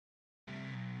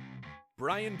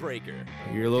Brian Breaker.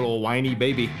 You're a little whiny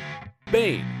baby.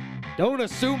 Bane. Don't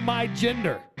assume my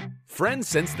gender. Friends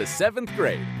since the 7th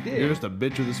grade. You're just a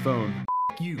bitch with this phone.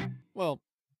 You. Well,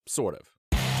 sort of.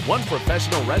 One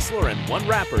professional wrestler and one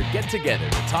rapper get together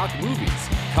to talk movies,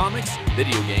 comics,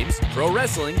 video games, pro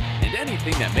wrestling, and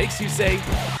anything that makes you say,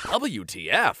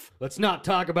 WTF. Let's not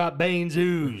talk about Bane's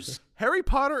ooze. Harry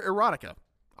Potter erotica.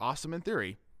 Awesome in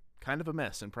theory, kind of a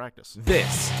mess in practice.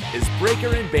 This is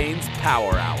Breaker and Bane's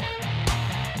Power Hour.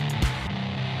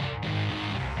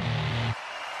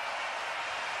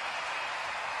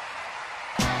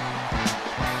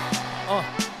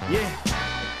 Yeah.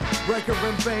 Breaker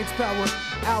and Bane's Power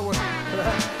Hour.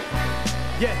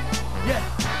 Yeah.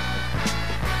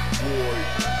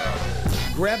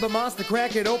 Grab a monster,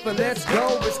 crack it open, let's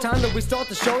go. It's time that we start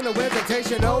the show, no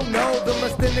hesitation, oh no. The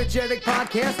most energetic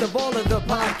podcast of all of the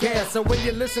podcasts. So when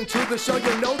you listen to the show,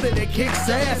 you know that it kicks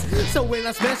ass. So when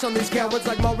I smash on these cowards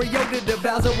like Mario did to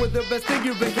Bowser, with the best thing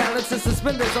you've encountered since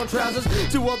suspenders on trousers.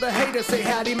 To all the haters, say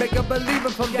howdy, make a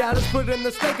believer from doubters. Put in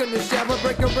the steak in the shower,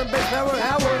 Breaker and Bane's Power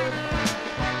Hour.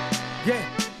 Yeah,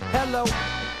 hello.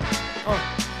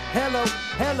 Hello.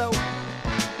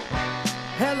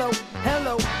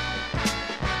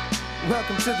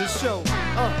 Welcome to the show.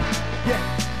 Yeah.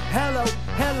 Hello.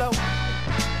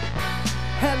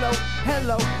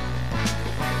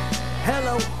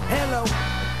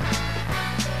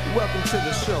 Welcome to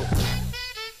the show.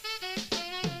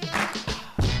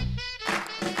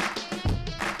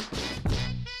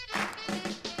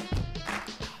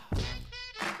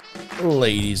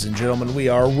 Ladies and gentlemen, we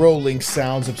are Rolling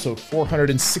Sounds, episode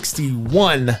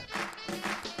 461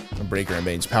 from Breaker and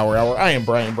Bane's Power Hour. I am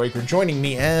Brian Breaker. Joining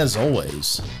me, as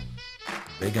always,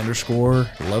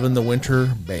 loving the winter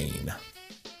Bane.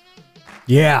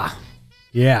 Yeah.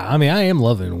 I mean, I am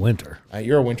loving winter.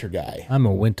 You're a winter guy. I'm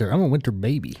a winter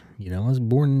baby. You know, I was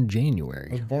born in I January.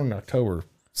 was born in October.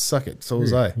 Suck it. So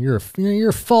was I. You're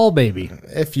a fall baby.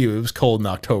 F you. It was cold in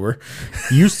October.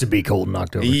 Used to be cold in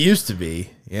October. It used to be.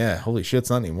 Yeah. Holy shit, it's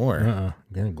not anymore.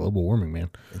 Yeah, global warming, man.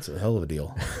 It's a hell of a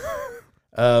deal.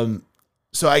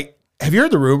 So have you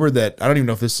heard the rumor that, I don't even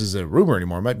know if this is a rumor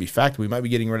anymore, it might be fact, we might be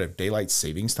getting rid of daylight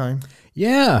savings time?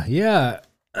 Yeah.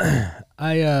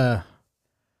 I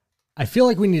feel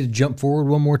like we need to jump forward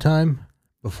one more time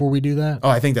before we do that. Oh,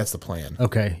 I think that's the plan.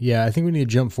 Okay. Yeah, I think we need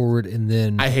to jump forward and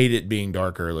then I hate it being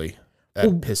dark early. That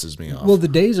pisses me off. Well, the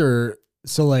days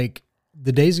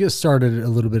get started a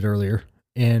little bit earlier,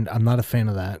 and I'm not a fan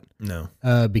of that. No.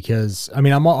 Because I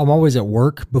mean, I'm always at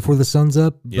work before the sun's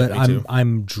up, Yeah, but me too.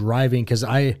 I'm driving because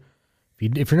if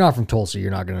you're not from Tulsa,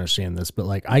 you're not going to understand this, but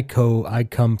like I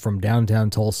come from downtown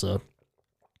Tulsa,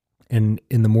 and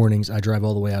in the mornings I drive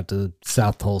all the way out to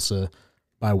South Tulsa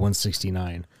by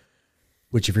 169,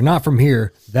 which if you're not from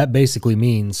here, that basically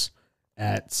means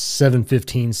at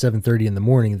 7:15, 7:30 in the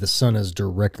morning, the sun is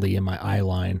directly in my eye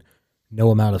line.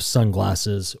 No amount of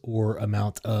sunglasses or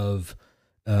amount of,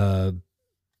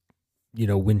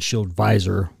 windshield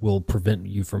visor will prevent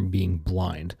you from being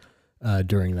blind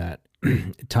during that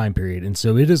time period. And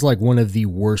so it is like one of the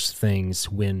worst things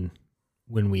when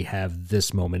we have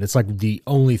this moment. It's like the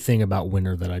only thing about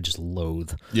winter that I just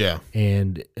loathe. Yeah.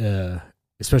 And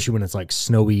especially when it's like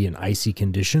snowy and icy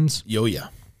conditions, Yo, yeah.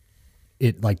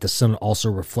 it like the sun also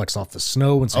reflects off the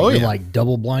snow. And so you're yeah. like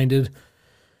double blinded.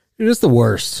 It is the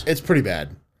worst. It's pretty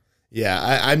bad.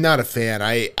 Yeah, I'm not a fan.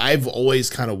 I've always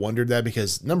kind of wondered that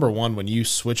because, number one, when you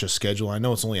switch a schedule, I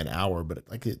know it's only an hour, but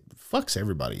it fucks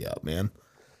everybody up, man.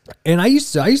 And I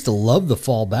used to love the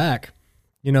fall back,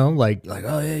 like,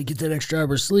 oh yeah, get that extra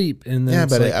hour of sleep. And then Yeah,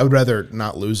 it's but like, I would rather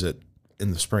not lose it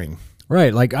in the spring.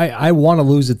 right. Like I want to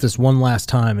lose it this one last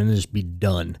time and just be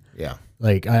done. Yeah.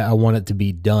 Like I want it to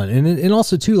be done. And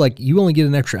also too, like you only get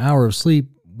an extra hour of sleep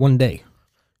one day.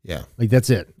 Yeah. Like that's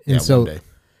it. And Yeah, so, one day.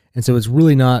 and so it's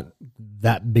really not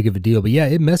that big of a deal, but yeah,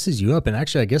 it messes you up. And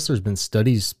actually I guess there's been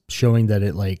studies showing that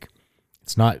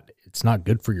it's not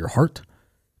good for your heart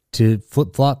to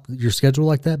flip flop your schedule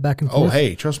like that back and forth. Oh,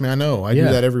 hey, trust me, I know. I do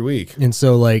Yeah. that every week. And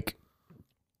so like,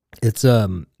 it's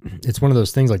one of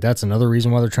those things, like that's another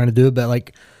reason why they're trying to do it. But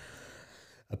like,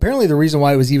 apparently the reason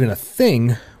why it was even a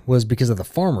thing was because of the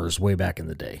farmers way back in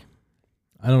the day.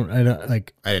 I don't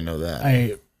like, I didn't know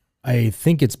that. I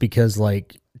think it's because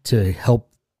like to help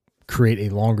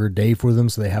create a longer day for them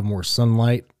so they have more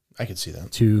sunlight I could see that.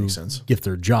 to Makes sense. get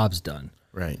their jobs done.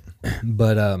 Right.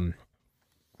 But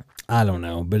I don't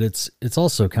know, but it's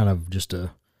also kind of just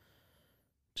a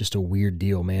weird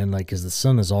deal, man. Like, cause the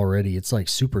sun is already, it's like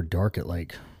super dark at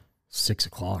like 6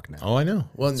 o'clock now. Oh, I know.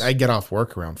 Well, I get off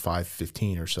work around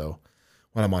 5:15 or so,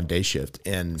 when I'm on day shift.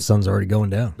 And Sun's already going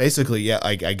down. basically, yeah,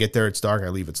 I get there, it's dark, I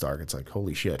leave, it's dark. It's like,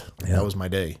 holy shit, that was my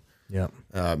day. Yeah.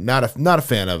 Not a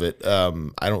fan of it.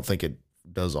 I don't think it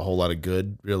does a whole lot of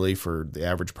good really for the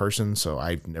average person. So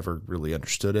I've never really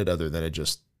understood it other than it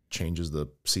just changes the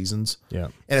seasons. Yeah.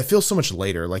 And it feels so much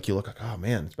later. Like you look like, oh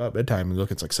man, it's about bedtime. And you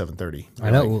look, it's like 7:30.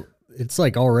 I know. Well, it's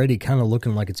like already kind of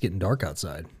looking like it's getting dark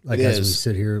outside. Like It as we is.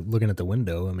 sit here looking at the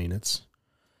window, I mean, it's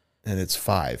And it's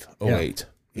 5:08.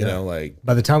 You know, like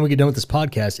by the time we get done with this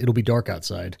podcast, it'll be dark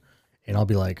outside, and I'll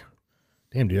be like,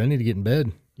 "Damn, dude, I need to get in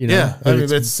bed." You know, yeah. But I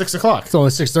mean, it's 6 o'clock. it's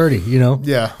only 6:30. You know,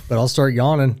 Yeah. but I'll start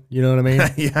yawning. You know what I mean?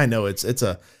 Yeah, I know it's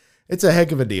a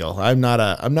heck of a deal. I'm not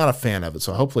a fan of it.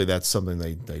 So hopefully that's something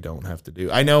they don't have to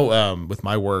do. I know with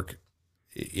my work,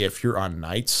 if you're on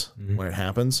nights when it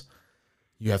happens,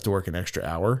 you have to work an extra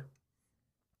hour,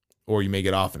 or you may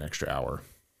get off an extra hour.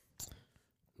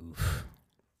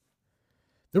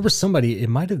 There was somebody. It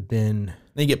might have been.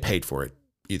 Then you get paid for it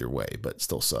either way, but it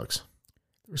still sucks.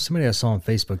 There was somebody I saw on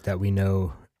Facebook that we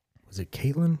know. Was it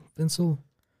Caitlin Vinsel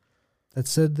that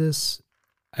said this?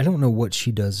 I don't know what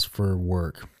she does for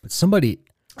work, but somebody.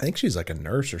 I think she's like a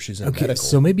nurse or she's in Okay, medical.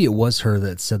 so maybe it was her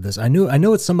that said this. I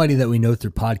know it's somebody that we know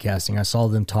through podcasting. I saw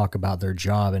them talk about their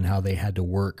job and how they had to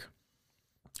work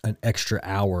an extra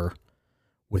hour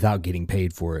without getting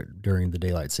paid for it during the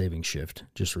daylight saving shift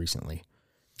just recently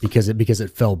because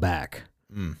it fell back.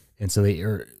 And so they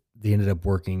ended up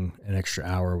working an extra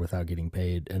hour without getting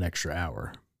paid an extra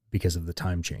hour because of the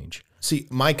time change. See,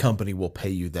 my company will pay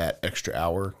you that extra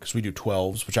hour because we do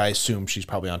 12s, which I assume she's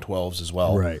probably on 12s as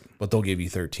well. Right. But they'll give you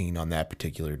 13 on that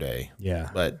particular day. Yeah.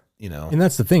 But, you know, And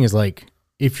that's the thing is like,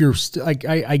 if you're like,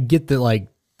 I get that like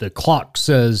the clock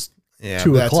says yeah,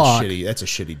 2 that's o'clock. that's a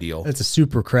shitty deal. That's a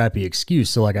super crappy excuse.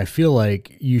 So like, I feel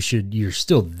like you're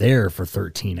still there for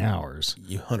 13 hours.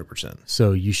 You 100%.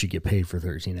 So you should get paid for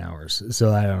 13 hours.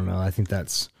 So I don't know. I think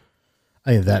that's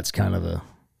kind of a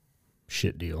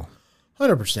shit deal.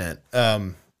 100%.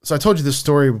 So I told you this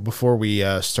story before we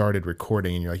started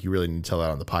recording, and you're like, you really need to tell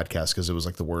that on the podcast because it was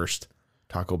like the worst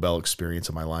Taco Bell experience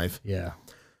of my life. Yeah.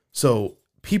 So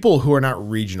people who are not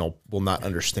regional will not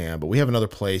understand, but we have another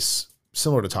place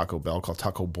similar to Taco Bell called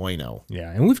Taco Bueno.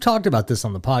 Yeah. And we've talked about this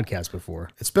on the podcast before.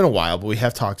 It's been a while, but we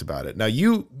have talked about it. Now,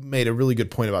 you made a really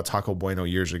good point about Taco Bueno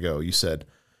years ago. You said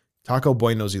Taco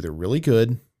Bueno is either really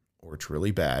good or it's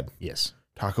really bad. Yes.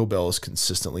 Taco Bell is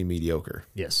consistently mediocre.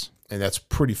 Yes. And that's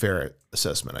pretty fair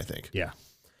assessment, I think. Yeah.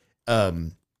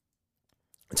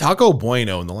 Taco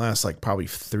Bueno in the last like probably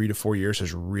 3 to 4 years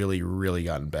has really, really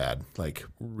gotten bad. Like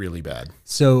really bad.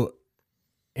 So,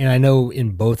 and I know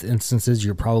in both instances,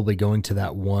 you're probably going to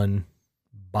that one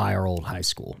by our old high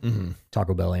school,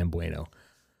 Taco Bell and Bueno.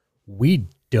 We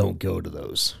don't go to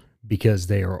those because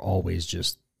they are always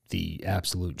just the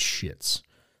absolute shits.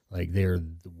 Like they're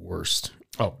the worst.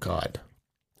 Oh God.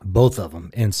 Both of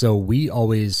them. And so we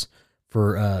always,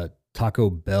 for Taco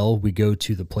Bell, we go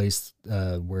to the place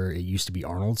where it used to be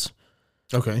Arnold's.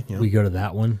 Okay. Yeah. We go to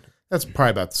that one. That's probably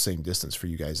about the same distance for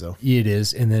you guys though. It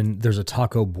is. And then there's a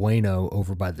Taco Bueno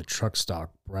over by the truck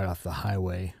stop right off the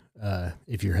highway.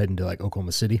 If you're heading to like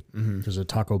Oklahoma City, there's a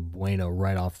Taco Bueno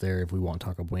right off there. If we want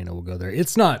Taco Bueno, we'll go there.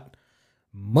 It's not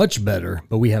much better,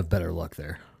 but we have better luck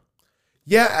there.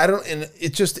 Yeah, I don't, and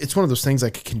it's one of those things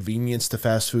like convenience to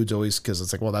fast foods always because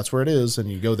it's like, well, that's where it is, and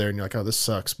you go there and you're like, oh, this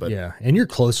sucks, but Yeah. And you're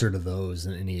closer to those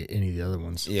than any of the other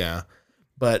ones. yeah.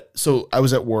 But so I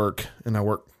was at work, and I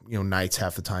work, nights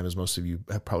half the time, as most of you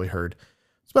have probably heard.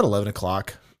 It's about 11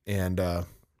 o'clock, and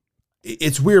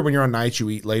it's weird when you're on nights, you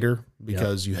eat later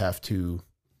because you have to.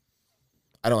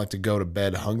 I don't like to go to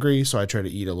bed hungry, so I try to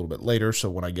eat a little bit later.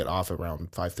 So when I get off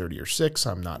around 5:30 or 6,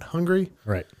 I'm not hungry.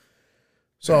 Right.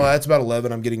 So that's about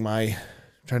 11. I'm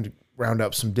trying to round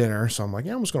up some dinner. So I'm like,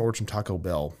 yeah, I'm just going to order some Taco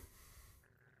Bell.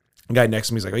 The guy next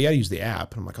to me is like, oh, yeah, use the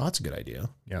app. And I'm like, oh, that's a good idea.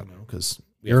 Yeah. Because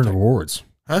You earn rewards.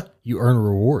 Huh? You earn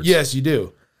rewards. Yes, you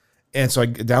do. And so I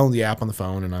download the app on the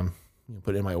phone and I'm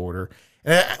put in my order.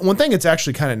 And one thing that's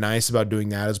actually kind of nice about doing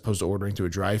that as opposed to ordering through a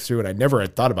drive-thru, and I never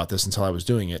had thought about this until I was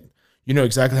doing it, you know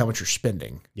exactly how much you're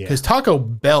spending. Yeah. Because Taco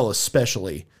Bell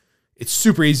especially, it's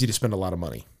super easy to spend a lot of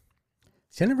money.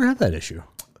 See, I never had that issue.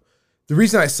 The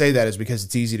reason I say that is because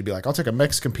it's easy to be like, I'll take a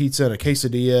Mexican pizza and a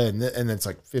quesadilla, and then it's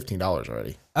like $15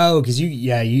 already. Oh, because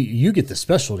you get the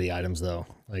specialty items though.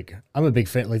 Like I'm a big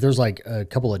fan. Like there's like a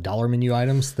couple of dollar menu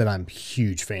items that I'm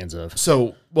huge fans of.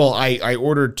 So, well, I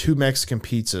ordered 2 Mexican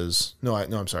pizzas.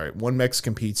 I'm sorry, 1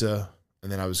 Mexican pizza,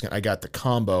 and then I got the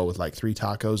combo with like 3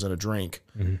 tacos and a drink,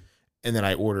 and then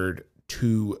I ordered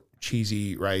 2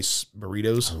 cheesy rice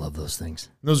burritos. I love those things.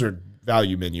 Those are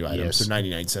value menu items. Yes. They're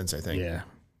 99 cents, I think. Yeah.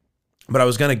 But I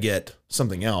was going to get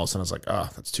something else, and I was like,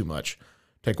 that's too much.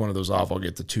 Take one of those off. I'll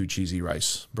get the 2 cheesy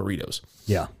rice burritos.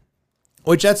 Yeah.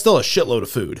 Which that's still a shitload of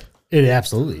food. It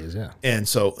absolutely is, yeah. And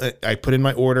so I put in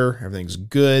my order. Everything's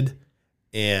good.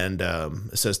 And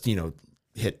it says,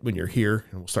 hit when you're here,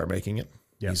 and we'll start making it.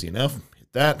 Yeah. Easy enough.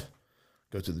 Hit that.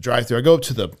 Go to the drive-thru. I go up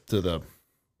to the the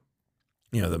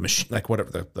machine, like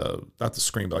whatever, the not the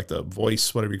screen, but like the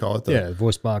voice, whatever you call it. The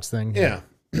voice box thing. Yeah.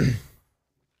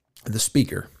 The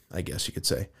speaker, I guess you could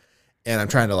say. And I'm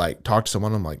trying to like talk to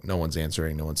someone. I'm like, no one's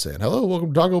answering. No one's saying, hello,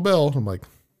 welcome to Taco Bell. I'm like,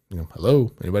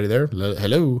 hello, anybody there?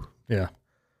 Hello. Yeah.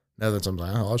 Now that I'm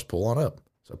like, I'll just pull on up.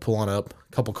 So I pull on up.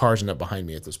 A couple cars end up behind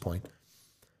me at this point.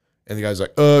 And the guy's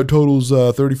like, totals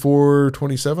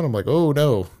 $34.27. I'm like, oh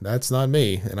no, that's not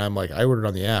me. And I'm like, I ordered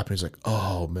on the app. And he's like,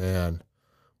 oh man,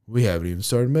 we haven't even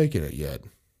started making it yet.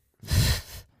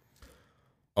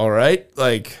 All right.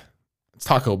 Like, it's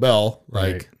Taco Bell.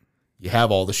 Like, Right. You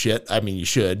have all the shit. I mean, you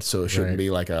should. So it shouldn't Right.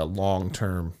 be like a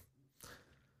long-term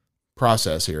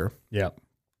process here. Yeah.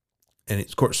 And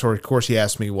of course, he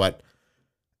asked me what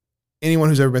anyone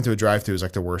who's ever been through a drive-thru is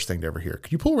like the worst thing to ever hear.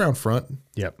 Could you pull around front?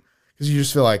 Yep. Because you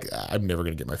just feel like I'm never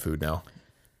going to get my food now.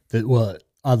 Well,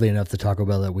 oddly enough, the Taco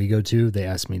Bell that we go to, they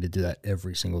ask me to do that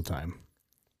every single time.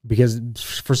 Because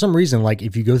for some reason, like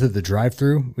if you go through the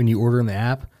drive-thru, when you order in the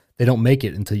app, they don't make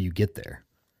it until you get there.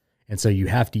 And so you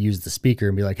have to use the speaker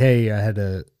and be like, hey, I had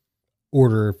to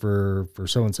order for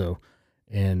so-and-so.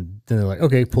 And then they're like,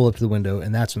 okay, pull up to the window.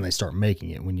 And that's when they start making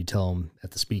it, when you tell them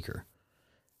at the speaker.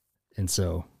 And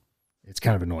so it's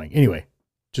kind of annoying. Anyway,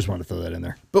 just wanted to throw that in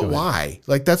there. But Go ahead. why?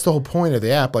 Like, that's the whole point of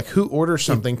the app. Like, who orders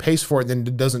something, pays for it, then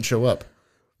it doesn't show up?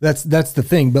 That's the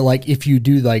thing. But like, if you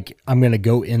do like, I'm going to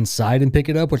go inside and pick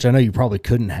it up, which I know you probably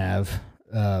couldn't have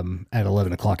at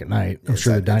 11 o'clock at night. I'm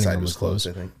sure the dining room was closed.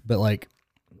 I think. But like,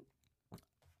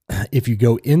 if you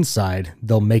go inside,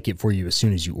 they'll make it for you as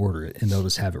soon as you order it, and they'll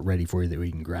just have it ready for you that we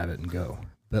can grab it and go.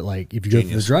 But like, if you go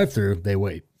through the drive-through, they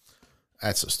wait.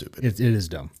 That's so stupid. It is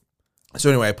dumb. So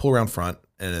anyway, I pull around front,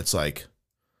 and it's like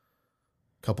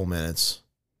a couple minutes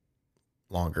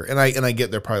longer. And I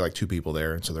get there probably like 2 people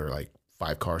there, and so they're like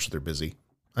 5 cars, so they're busy.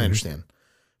 I understand.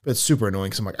 But it's super annoying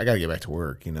because I'm like, I got to get back to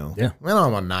work, Yeah. Well,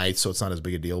 I'm on nights, so it's not as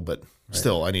big a deal, but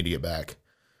still, I need to get back.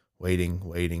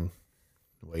 Waiting.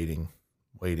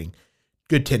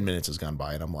 Good 10 minutes has gone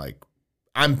by, and I'm like,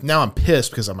 I'm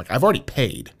pissed because I'm like, I've already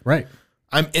paid. Right.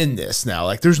 I'm in this now.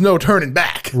 Like, there's no turning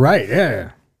back. Right.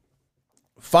 Yeah.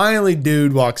 Finally,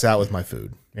 dude walks out with my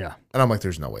food. Yeah. And I'm like,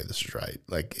 there's no way this is right.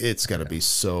 Like, it's going to be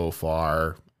so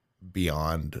far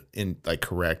beyond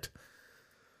correct.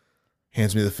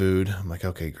 Hands me the food. I'm like,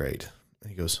 okay, great.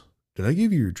 And he goes, did I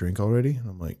give you your drink already? And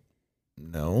I'm like,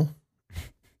 no.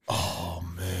 Oh,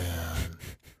 man.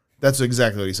 That's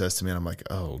exactly what he says to me. And I'm like,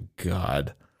 oh,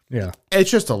 God. Yeah.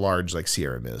 It's just a large, like,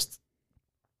 Sierra Mist.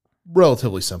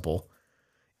 Relatively simple.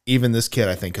 Even this kid,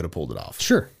 I think, could have pulled it off.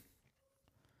 Sure.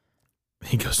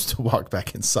 He goes to walk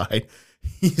back inside.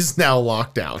 He's now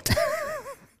locked out.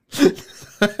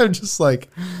 I'm just like,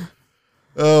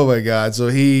 oh my God. So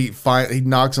he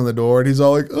knocks on the door and he's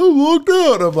all like, oh, locked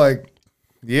out. I'm like,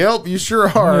 yep, you sure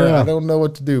are. Yeah. I don't know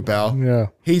what to do, pal. Yeah.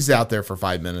 He's out there for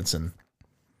 5 minutes and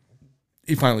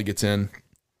he finally gets in.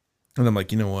 And I'm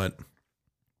like, you know what?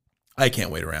 I can't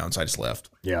wait around. So I just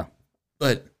left. Yeah.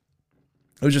 But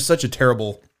it was just such a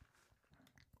terrible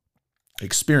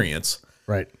experience.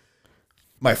 Right.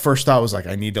 My first thought was like,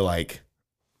 I need to like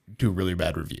do a really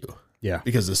bad review Yeah.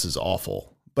 because this is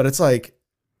awful. But it's like,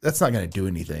 that's not going to do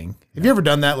anything. Have you ever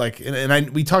done that? Like,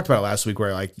 we talked about it last week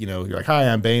where like, you're like, hi,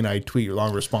 I'm Bane. I tweet your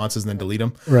long responses and then delete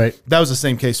them. Right. That was the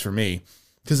same case for me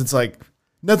because it's like,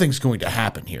 nothing's going to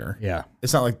happen here. Yeah.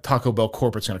 It's not like Taco Bell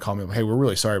corporate's going to call me up. Hey, we're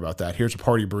really sorry about that. Here's a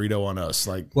party burrito on us.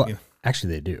 Like, Well,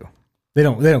 actually they do. They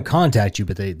don't contact you,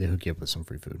 but they hook you up with some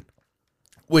free food.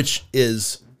 which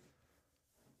is,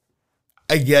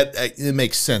 I get, it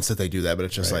makes sense that they do that, but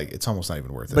it's just like, it's almost not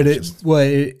even worth it. But It's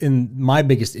and my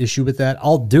biggest issue with that,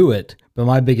 I'll do it, but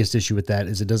my biggest issue with that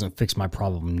is it doesn't fix my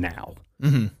problem now.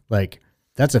 Mm-hmm. Like,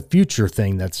 that's a future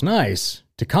thing that's nice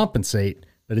to compensate,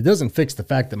 but it doesn't fix the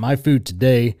fact that my food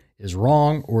today is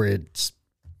wrong or it's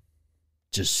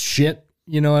just shit.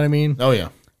 You know what I mean? oh yeah.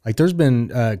 Like, there's been,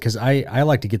 because I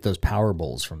like to get those power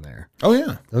bowls from there. Oh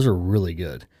yeah. Those are really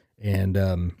good. And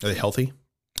Are they healthy?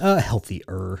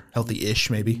 healthier.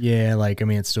 Healthy-ish, maybe? Yeah, like, I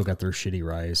mean, it's still got their shitty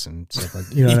rice and stuff like,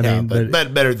 you know what I mean?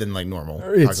 but better than like normal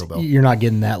It's, Taco Bell. you're not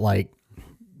getting that, like,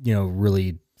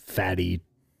 really fatty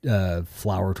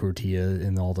flour tortilla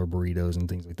in all their burritos and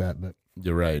things like that. But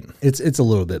You're right. it's a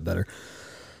little bit better.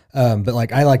 But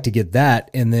like, I like to get that,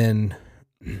 and then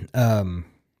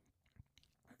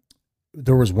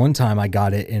there was one time I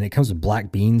got it, and it comes with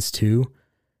black beans too.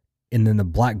 And then the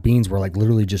black beans were like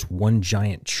literally just one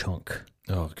giant chunk.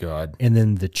 Oh God. And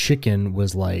then the chicken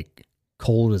was like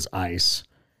cold as ice.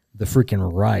 The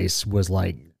freaking rice was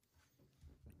like,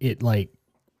 it like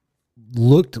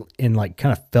looked and like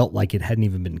kind of felt like it hadn't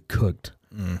even been cooked.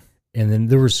 And then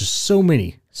there was just so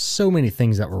many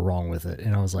things that were wrong with it.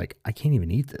 And I was like, I can't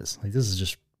even eat this. Like, this is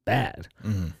just bad.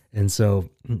 And so,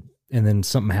 and then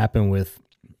something happened with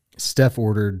Steph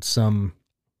ordered some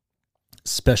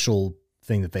special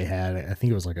thing that they had. I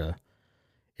think it was like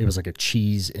a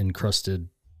cheese encrusted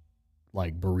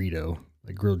like burrito,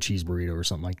 like grilled cheese burrito or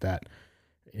something like that.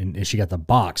 And she got the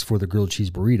box for the grilled cheese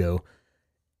burrito,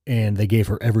 and they gave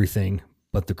her everything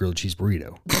but the grilled cheese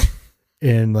burrito.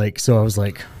 And like, so I was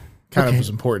like, Kind of was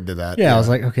important to that. yeah, I was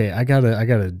like, okay, I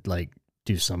gotta like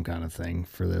do some kind of thing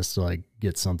for this to like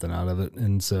get something out of it.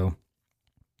 And so,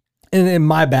 and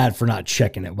my bad for not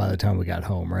checking it by the time we got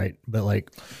home. Right. But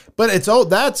like, But it's all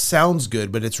that sounds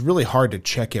good, but it's really hard to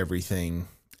check everything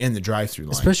in the drive-through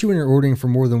line. especially when you're ordering for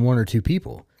more than one or two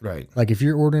people. Right. Like if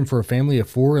you're ordering for a family of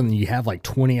 4 and you have like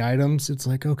 20 items, it's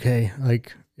like, okay,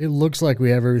 like it looks like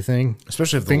we have everything.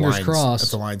 Especially if Fingers the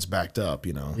crossed. line's backed up,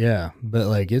 you know. Yeah. But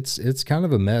like, it's kind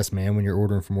of a mess, man, when you're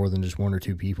ordering for more than just one or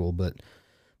two people. But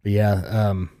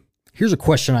yeah, here's a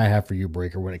question I have for you,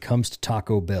 Breaker, when it comes to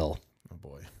Taco Bell. Oh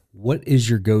boy. What is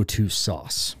your go-to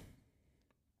sauce?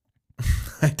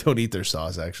 I don't eat their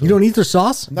sauce actually. You don't eat their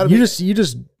sauce? Not a You big-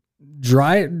 just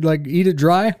dry it, like eat it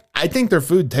dry? I think their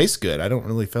food tastes good. I don't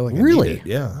really feel like I Really? need it.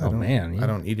 Yeah. Oh, man. I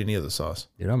don't eat any of the sauce.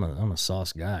 Dude, I'm a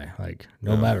sauce guy. Like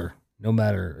no matter,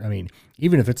 I mean,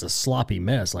 even if it's a sloppy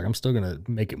mess, like I'm still going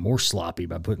to make it more sloppy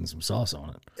by putting some sauce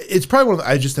on it. It's probably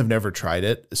I just have never tried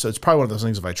it. So it's probably one of those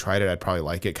things if I tried it, I'd probably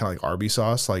like it. Kind of like Arby's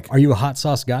sauce. Like, Are you a hot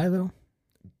sauce guy though?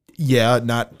 yeah,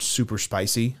 not super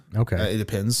spicy. Okay. It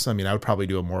depends. I mean, I would probably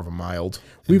do a more of a mild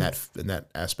in that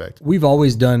aspect. We've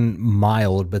always done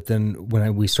mild, but then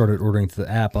when we started ordering through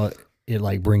the app, it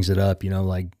like brings it up, you know,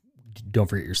 like don't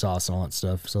forget your sauce and all that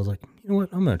stuff. So I was like, you know what?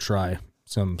 I'm going to try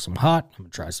some hot, I'm going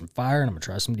to try some fire, and I'm going to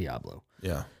try some Diablo.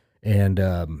 Yeah. And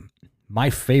my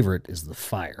favorite is the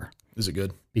fire Is it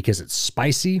good? because it's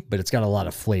spicy, but it's got a lot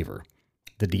of flavor.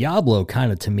 The Diablo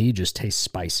kind of, to me, just tastes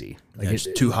spicy. Like Yeah, it's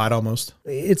too hot almost.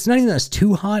 it's not even that it's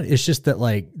too hot. It's just that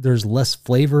like there's less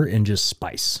flavor and just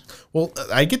spice. Well,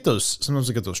 I get those.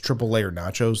 Sometimes I get those triple layer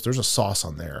nachos. There's a sauce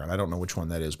on there, and I don't know which one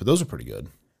that is, but those are pretty good.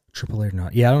 Triple layer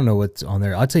not. Yeah, I don't know what's on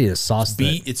there. I'll tell you the sauce.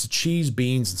 It's cheese,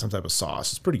 beans, and some type of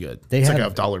sauce. It's pretty good. They It's have-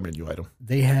 like a dollar menu item.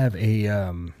 They have a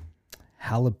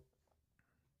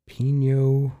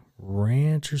jalapeno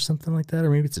ranch or something like that,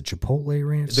 or maybe it's a chipotle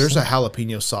ranch. There's a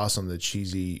jalapeno sauce on the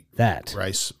cheesy that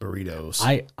rice burritos.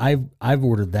 I've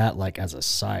ordered that like as a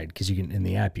side because you can in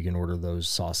the app you can order those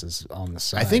sauces on the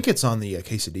side. I think it's on the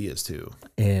quesadillas too.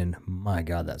 and my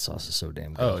God, that sauce is so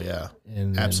damn good. Oh yeah,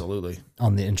 And then absolutely.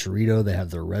 on the enchilada, they have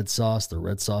their red sauce. The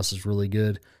red sauce is really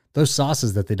good. Those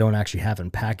sauces that they don't actually have in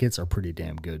packets are pretty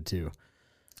damn good too.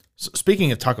 So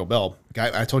speaking of Taco Bell,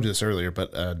 guy, I told you this earlier,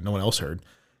 but no one else heard.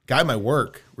 Guy at my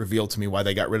work revealed to me why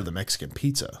they got rid of the Mexican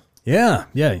pizza. Yeah.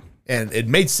 And it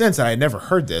made sense, and I had never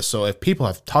heard this. So if people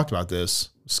have talked about this,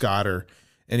 Scott or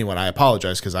anyone, I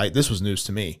apologize because this was news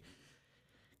to me.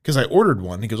 Because I ordered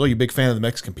one. He goes, "Oh, you a big fan of the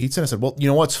Mexican pizza?" And I said, "Well, you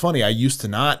know what's funny? I used to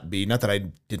not be. Not that I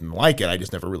didn't like it. I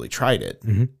just never really tried it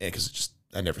because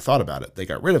I never thought about it. They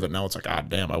got rid of it. Now it's like, ah,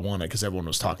 damn, I want it because everyone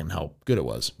was talking how good it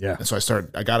was. Yeah. And so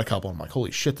I got a couple. I'm like,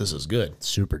 holy shit, this is good.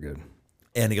 Super good.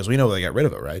 And he goes, "We know they got rid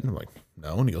of it, right?" And I'm like,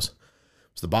 "No." And he goes,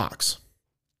 "It's the box."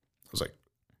 I was like,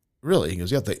 "Really?" He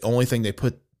goes, "Yeah, the only thing they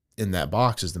put in that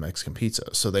box is the Mexican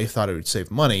pizza. So they thought it would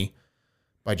save money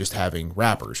by just having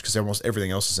wrappers because almost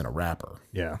everything else is in a wrapper."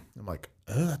 Yeah. I'm like,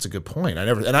 "Oh, that's a good point.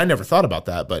 I never thought about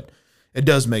that, but it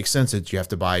does make sense that you have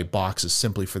to buy boxes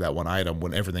simply for that one item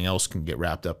when everything else can get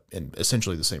wrapped up in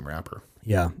essentially the same wrapper."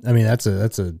 Yeah. I mean, that's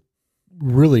a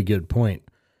really good point.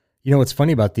 You know, what's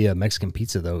funny about the Mexican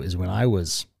pizza though, is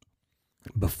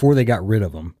before they got rid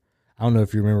of them, I don't know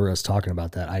if you remember us talking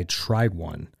about that. I tried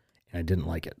one and I didn't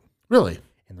like it. Really?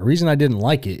 And the reason I didn't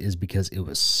like it is because it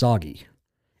was soggy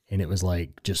and it was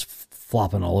like just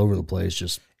flopping all over the place.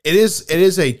 Just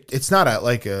It's not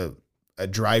a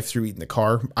drive-through eat in the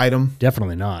car item.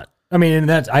 definitely not. I mean,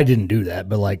 and I didn't do that,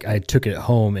 but like I took it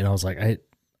home and I was like, I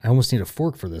almost need a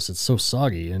fork for this. It's so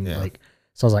soggy. And Yeah.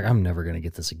 so I was like, I'm never going to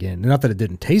get this again. Not that it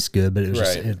didn't taste good, but it was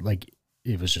Right.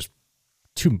 it was just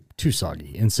too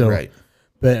soggy. And so, Right.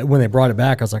 but when they brought it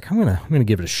back, I was like, I'm going to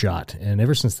give it a shot. And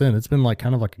ever since then, it's been like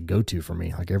kind of like a go-to for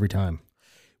me, like every time.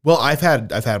 Well, I've had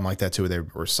them like that too. They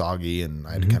were soggy, and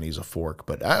I had to kind of use a fork.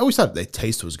 But I always thought the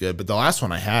taste was good. But the last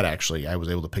one I had, actually, I was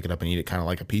able to pick it up and eat it kind of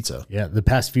like a pizza. Yeah, the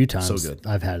past few times good.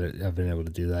 I've had it, I've been able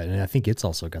to do that, and I think it's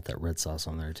also got that red sauce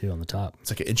on there too on the top. It's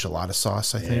like an enchilada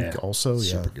sauce, I think. Also,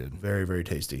 super yeah, good. very very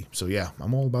tasty. So yeah,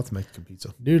 I'm all about the Mexican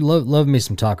pizza. Dude, love me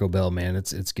some Taco Bell, man.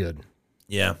 It's good.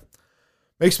 Yeah,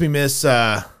 makes me miss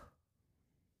Casa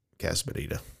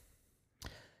Bonita.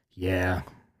 Yeah.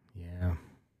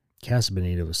 Casa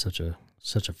Bonita was such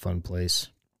a fun place.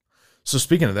 So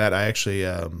speaking of that, I actually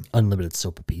Unlimited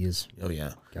sopapillas. oh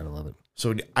yeah. Gotta love it.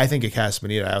 So I think of Casa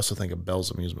Bonita. I also think of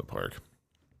Bell's Amusement Park.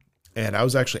 And I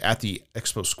was actually at the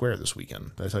Expo Square this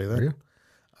weekend. Did I tell you that? Were you?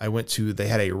 I went to, they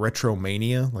had a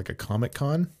Retromania, like a Comic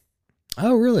Con.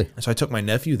 Oh, really? So I took my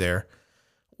nephew there.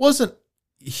 Wasn't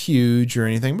huge or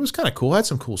anything, but it was kind of cool. Had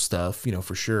some cool stuff,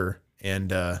 for sure.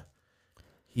 And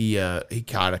he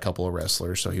caught a couple of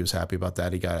wrestlers, so he was happy about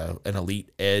that. He got an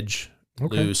Elite Edge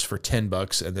loose for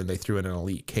 $10, and then they threw in an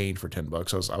Elite Kane for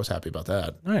 $10. I was happy about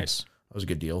that. Nice. That was a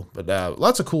good deal. But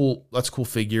lots of cool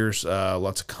figures,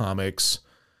 lots of comics.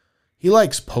 He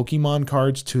likes Pokemon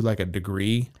cards to like a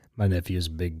degree. My nephew's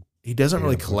big. He doesn't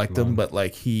really of collect Pokemon. them, but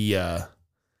like he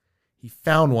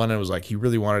found one and was like he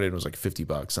really wanted it. And it was like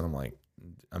 $50, and I'm like,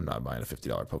 I'm not buying a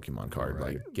 $50 Pokemon card.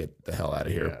 Right. Like, get the hell out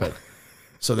of here. Yeah. But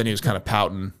so then he was kind of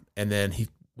pouting, and then he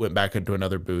went back into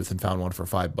another booth and found one for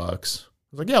 $5. I was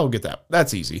like, yeah, we'll get that.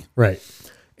 That's easy. Right.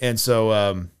 And so,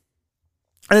 and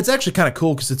it's actually kind of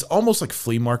cool because it's almost like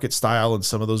flea market style in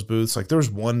some of those booths. Like there was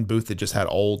one booth that just had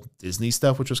old Disney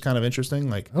stuff, which was kind of interesting,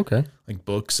 like Okay.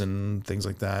 books and things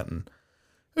like that. And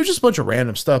it was just a bunch of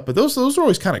random stuff, but those are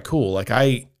always kind of cool.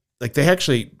 They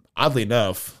actually, oddly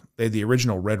enough, they had the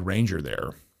original Red Ranger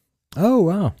there. Oh,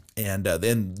 wow. And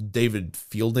then David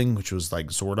Fielding, which was like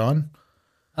Zordon,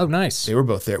 Oh, nice. they were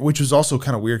both there, which was also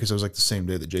kind of weird because it was like the same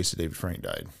day that Jason David Frank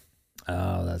died.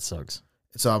 Oh, that sucks.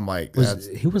 So I'm like,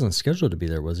 He wasn't scheduled to be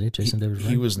there, was he? Jason David he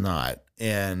Frank? was not.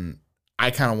 And I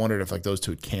kind of wondered if like those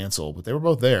two would cancel, but they were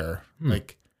both there.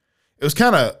 Like it was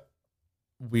kind of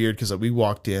weird because we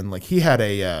walked in, like he had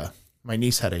my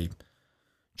niece had a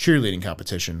cheerleading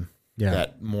competition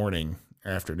that morning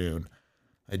or afternoon.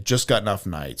 I'd just gotten off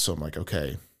night. So I'm like,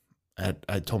 okay.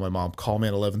 I told my mom, call me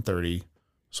at 11:30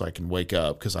 so I can wake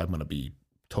up because I'm going to be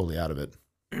totally out of it.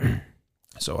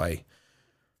 So I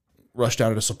rushed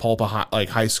down to Sapulpa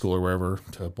high school or wherever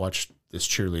to watch this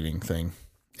cheerleading thing.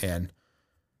 And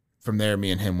from there,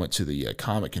 me and him went to the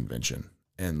comic convention.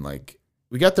 And like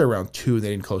we got there around 2, they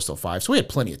didn't close till 5. So we had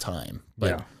plenty of time.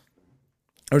 But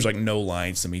there was like no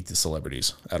lines to meet the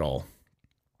celebrities at all.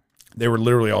 They were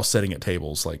literally all sitting at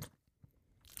tables, like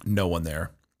no one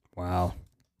there. Wow.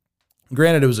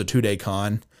 Granted, it was a 2-day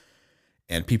con,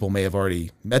 and people may have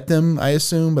already met them, I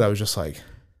assume, but I was just like,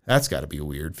 that's got to be a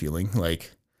weird feeling.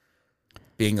 Like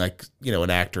being like, an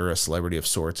actor, a celebrity of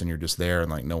sorts, and you're just there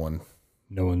and like no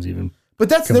one's even. But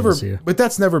that's coming to never see you. but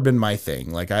that's never been my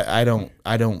thing. Like I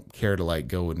don't care to like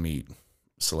go and meet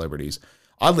celebrities.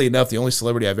 Oddly enough, the only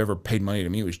celebrity I've ever paid money to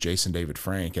meet was Jason David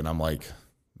Frank, and I'm like,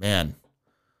 man,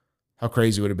 how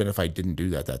crazy would it have been if I didn't do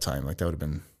that time? Like that would have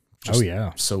been just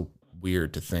so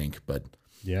weird to think, but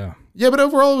Yeah. but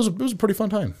overall it was a pretty fun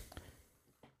time.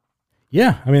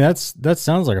 Yeah, I mean that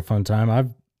sounds like a fun time.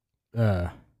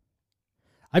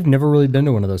 I've never really been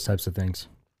to one of those types of things.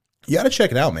 You got to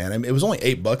check it out, man. I mean, it was only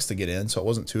 $8 to get in, so it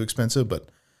wasn't too expensive, but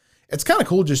it's kind of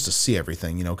cool just to see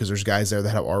everything, because there's guys there that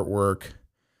have artwork,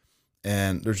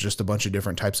 and there's just a bunch of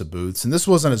different types of booths. And this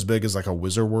wasn't as big as like a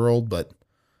Wizard World, but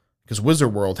because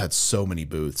Wizard World had so many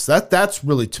booths, that's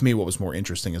really to me what was more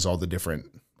interesting is all the different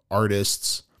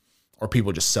artists or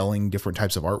people just selling different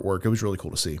types of artwork. It was really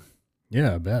cool to see.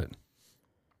 Yeah, I bet.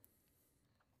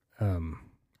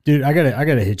 Dude, I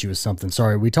gotta hit you with something.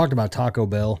 Sorry, we talked about Taco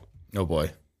Bell, Oh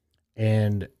boy.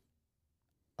 and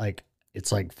like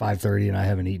it's like 5:30 and I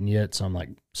haven't eaten yet, so I'm like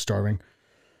starving.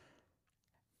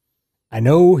 I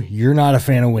know you're not a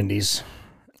fan of Wendy's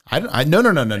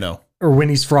No. or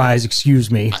Wendy's fries.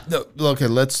 Excuse me. No, okay,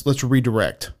 let's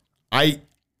redirect. I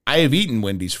have eaten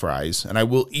Wendy's fries, and I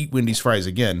will eat Wendy's fries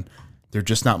again. They're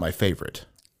just not my favorite.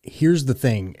 Here's the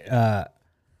thing.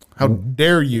 How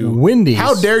dare you? Wendy's.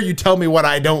 How dare you tell me what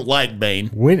I don't like,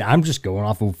 Bane? I'm just going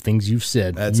off of things you've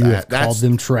said. You have called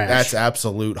them trash. That's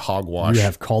absolute hogwash. You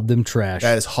have called them trash.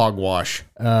 That is hogwash.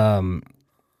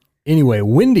 Anyway,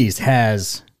 Wendy's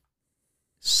has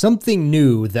something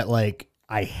new that like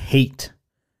I hate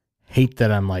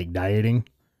that I'm like dieting,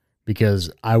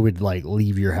 because I would like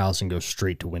leave your house and go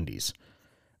straight to Wendy's.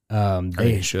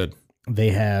 You should. They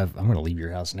have, I'm going to leave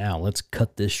your house now. Let's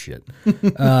cut this shit.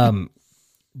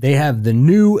 They have the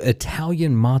new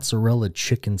Italian mozzarella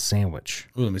chicken sandwich.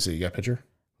 Ooh, let me see. You got a picture?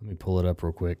 Let me pull it up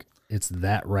real quick. It's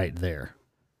that right there.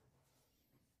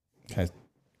 Okay.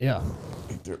 Yeah.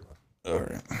 All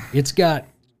right. It's got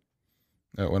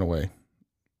Oh, it went away.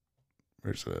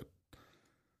 Where's that?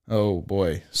 Oh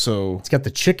boy. So It's got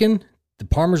the chicken, the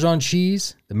Parmesan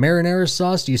cheese, the marinara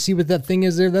sauce. Do you see what that thing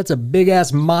is there? That's a big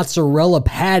ass mozzarella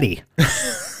patty.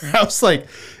 I was like,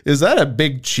 is that a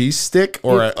big cheese stick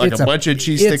or It's a bunch of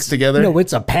cheese sticks together? No,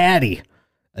 it's a patty.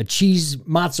 A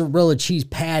mozzarella cheese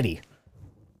patty.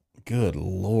 Good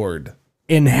Lord.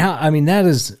 And that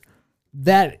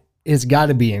has got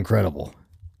to be incredible.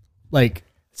 Like,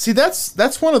 See,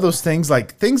 that's one of those things,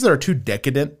 like things that are too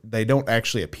decadent, they don't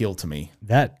actually appeal to me.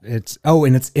 it's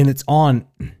on,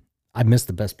 I missed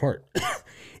the best part.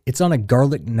 It's on a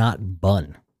garlic knot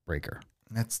bun breaker.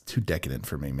 That's too decadent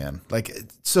for me, man. Like,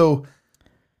 so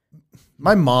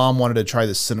my mom wanted to try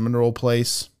this cinnamon roll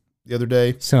place the other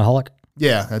day. Cinnaholic.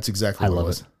 Yeah, that's exactly what love it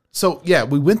was. it. So yeah,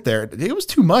 we went there. It was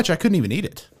too much. I couldn't even eat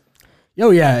it.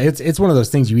 Oh yeah, it's one of those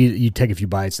things you eat, you take a few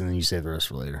bites and then you save the rest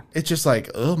for later. It's just like,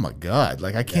 oh my God,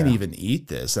 like I can't even eat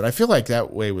this. And I feel like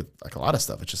that way with like a lot of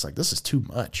stuff. It's just like, this is too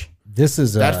much. This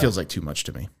is That feels like too much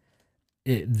to me.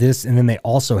 and then they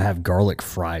also have garlic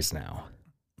fries now,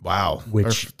 Wow.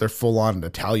 Which- they're full on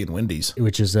Italian Wendy's.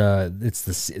 which is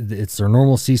it's their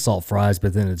normal sea salt fries,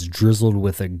 but then it's drizzled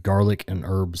with a garlic and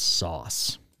herb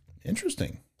sauce.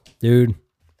 Interesting. Dude,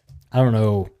 I don't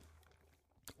know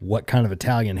what kind of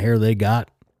Italian hair they got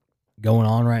going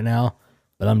on right now,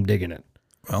 but I'm digging it.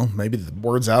 Well, maybe the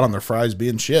word's out on their fries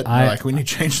being shit. They're like, we need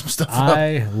to change some stuff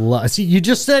up. See, you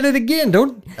just said it again.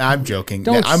 I'm joking.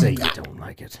 Don't I'm, say you don't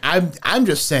like it. I'm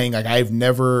just saying, like, I've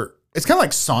never. It's kind of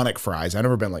like Sonic fries. I've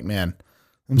never been like, man.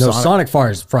 No, Sonic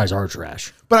fries are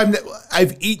trash. But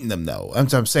I've eaten them though.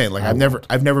 That's what I'm saying. Like, I've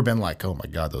never been like, oh my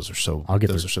God, those are so.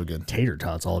 Those are so good. Tater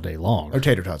tots all day long. Their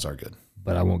tater tots are good.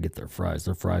 But I won't get their fries.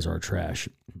 Their fries are trash.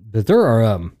 But there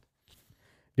are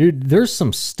dude, there's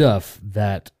some stuff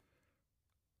that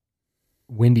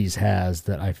Wendy's has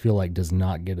that I feel like does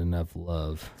not get enough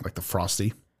love. Like the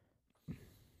Frosty.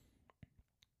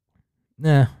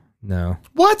 Nah, no.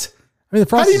 What? I mean,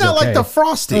 the How do Frosty's you not okay. like the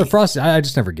Frosty? No, the Frosty, I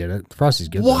just never get it. The Frosty's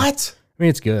good. though. What? I mean,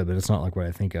 it's good, but it's not like what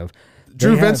I think of.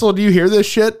 Drew They have- Venzel, do you hear this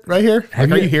shit right here? Have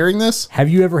Like, are you- you hearing this? Have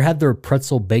you ever had their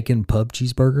pretzel bacon pub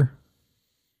cheeseburger?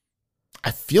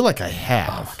 I feel like I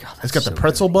have. Oh, God, It's that's got the so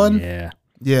pretzel good. bun. Yeah.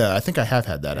 Yeah, I think I have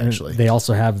had that And actually. they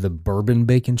also have the bourbon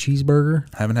bacon cheeseburger.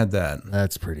 haven't had that.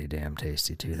 That's pretty damn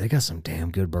tasty too. They got some damn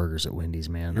good burgers at Wendy's,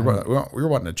 man. You're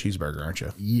wanting a cheeseburger, aren't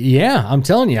you? Yeah, I'm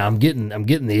telling you, I'm getting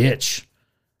the itch.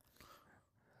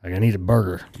 Like I need a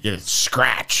burger. Get it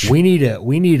scratch. We need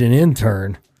an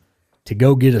intern to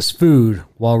go get us food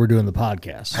while we're doing the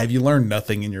podcast. Have you learned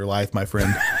nothing in your life, my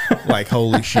friend? Like,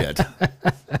 holy shit. Do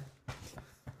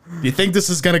you think this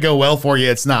is going to go well for you?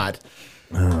 It's not.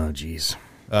 Oh, jeez.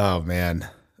 Oh, man.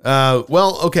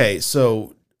 Well, okay.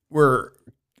 So we're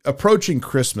approaching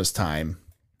Christmas time.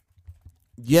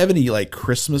 Do you have any like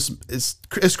Christmas? Is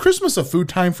Christmas a food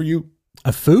time for you?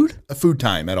 A food? A food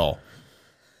time at all?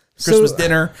 Christmas So-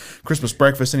 dinner, Christmas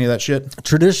breakfast, any of that shit?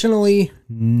 Traditionally,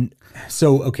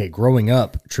 growing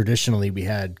up, traditionally we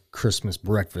had Christmas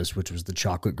breakfast, which was the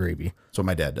chocolate gravy. That's what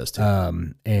my dad does too.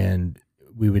 And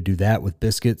we would do that with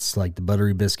biscuits, like the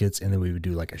buttery biscuits, and then we would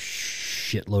do like a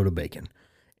shitload of bacon.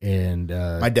 And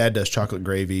my dad does chocolate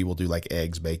gravy. We'll do like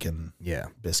eggs, bacon, yeah,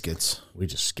 biscuits. we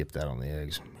just skip that on the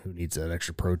eggs. Who needs that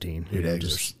extra protein? Dude, You know,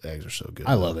 eggs are so good.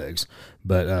 I love eggs,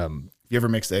 but You ever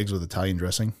mixed eggs with Italian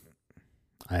dressing?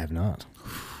 I have not.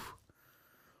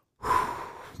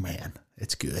 Man,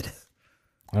 it's good.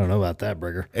 I don't know about that,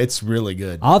 Brigger. It's really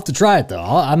good. I'll have to try it though.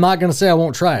 I'm not going to say I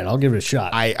won't try it. I'll give it a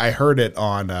shot. I heard it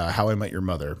on How I Met Your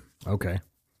Mother, Okay.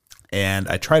 and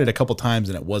I tried it a couple times,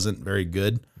 and it wasn't very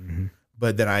good.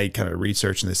 But then I kind of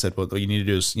researched, and they said, well, what you need to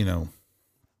do is,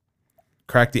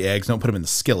 crack the eggs, don't put them in the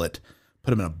skillet, put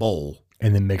them in a bowl,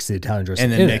 And then mix the Italian dressing.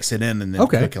 and then in mix it in, and then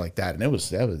Okay. cook it like that. And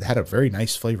it had a very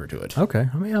nice flavor to it. Okay.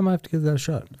 I mean, I might have to give that a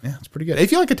shot. Yeah, it's pretty good.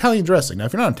 If you like Italian dressing, now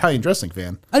if you're not an Italian dressing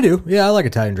fan, I do. Yeah, I like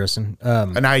Italian dressing.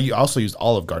 and I also used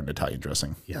Olive Garden Italian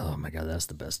dressing. Yeah, oh my God, that's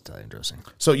the best Italian dressing.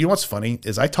 So you know what's funny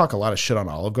is I talk a lot of shit on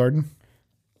Olive Garden.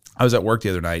 I was at work the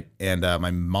other night, and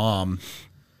my mom,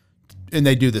 and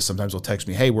they do this sometimes, will text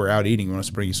me, hey, we're out eating, we want us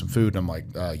to bring you some food. And I'm like,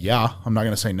 yeah, I'm not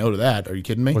going to say no to that. Are you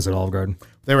kidding me? Was it Olive Garden?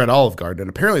 They were at Olive Garden, and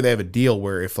apparently they have a deal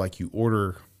where if like you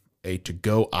order a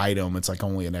to-go item, it's like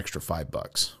only an extra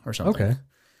 $5 or something. Okay.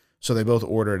 So they both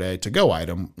ordered a to-go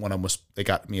item. One of them was, they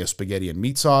got me a spaghetti and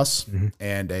meat sauce Mm-hmm.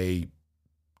 and a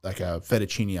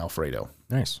fettuccine Alfredo.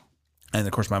 Nice. And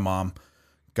of course, my mom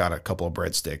got a couple of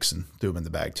breadsticks and threw them in the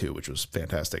bag too, which was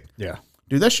fantastic. Yeah.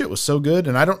 Dude, that shit was so good.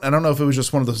 And I don't know if it was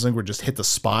just one of those things where it just hit the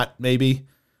spot maybe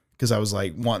because I was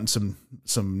like wanting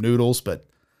some noodles, but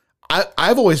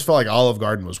I've always felt like Olive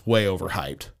Garden was way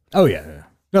overhyped. Oh yeah.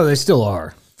 No, they still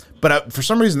are. But for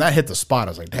some reason that hit the spot.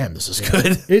 I was like, damn, this is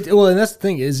good. Well, and that's the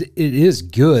thing is it is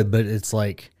good, but it's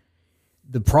like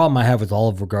the problem I have with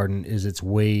Olive Garden is it's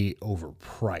way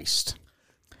overpriced.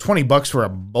 $20 for a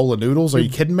bowl of noodles? Are you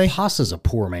kidding me? Pasta's a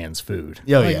poor man's food.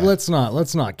 Yeah, like, yeah. let's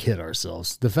not kid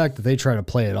ourselves. The fact that they try to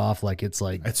play it off like it's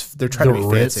like They're trying to be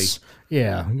Ritz. fancy.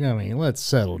 Yeah, I mean, let's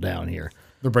settle down here.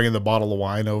 They're bringing the bottle of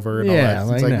wine over and Yeah, all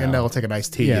that. It's like, like, no. and they'll take a nice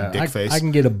tea and dick face. I can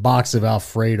get a box of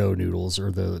Alfredo noodles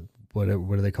or the what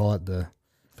do they call it? The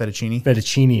Fettuccine?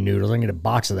 fettuccine noodles. I can get a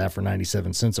box of that for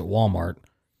 97 cents at Walmart.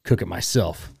 Cook it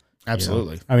myself.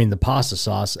 Absolutely. I mean, the pasta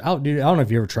sauce. Dude, I don't know if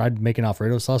you ever tried making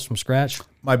Alfredo sauce from scratch.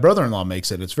 My brother-in-law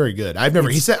makes it. It's very good. I've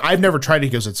never tried it. He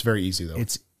goes, it's very easy though.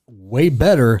 It's way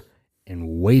better and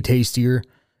way tastier,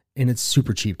 and it's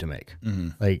super cheap to make.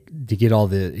 Like to get all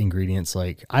the ingredients.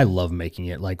 Like I love making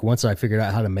it. Like once I figured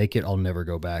out how to make it, I'll never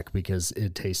go back because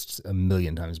it tastes a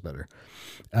million times better.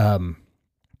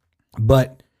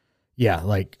 But yeah,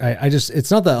 like I just,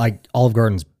 it's not that like Olive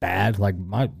Garden's bad. Like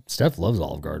my Steph loves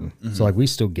Olive Garden. So like we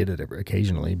still get it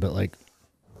occasionally, but like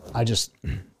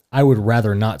I would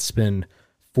rather not spend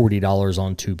 $40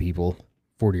 on two people,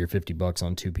 40 or $50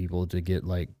 on two people to get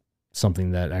like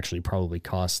something that actually probably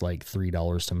costs like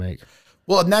 $3 to make.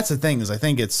 Well, and that's the thing is I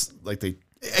think it's like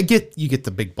you get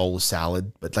the big bowl of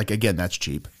salad, but like, again, that's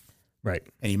cheap. Right.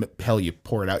 And you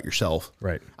pour it out yourself.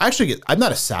 Right. I'm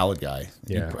not a salad guy.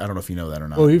 Yeah. I don't know if you know that or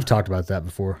not. Well, we've talked about that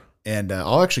before. And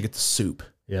I'll actually get the soup.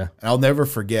 Yeah. And I'll never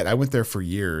forget. I went there for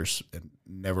years and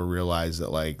never realized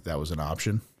that like that was an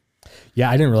option.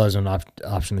 Yeah, I didn't realize it was an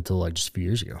option until like just a few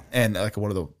years ago. And like one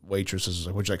of the waitresses was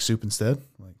like, "Would you like soup instead?"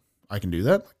 I'm like, I can do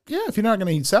that. Like, yeah, if you're not going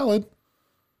to eat salad,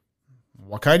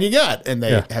 what kind you got? And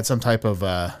they had some type of.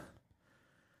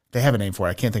 They have a name for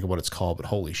it. I can't think of what it's called, but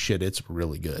holy shit, it's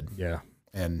really good. Yeah.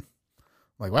 And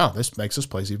I'm like, wow, this makes this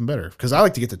place even better because I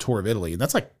like to get the tour of Italy, and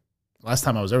that's like last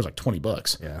time I was there was like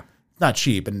 $20. Yeah. Not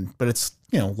cheap, but it's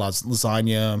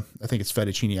lasagna. I think it's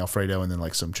fettuccine Alfredo, and then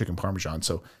like some chicken parmesan.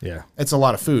 So Yeah. it's a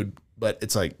lot of food, but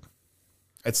it's like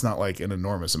it's not like an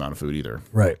enormous amount of food either.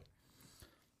 Right.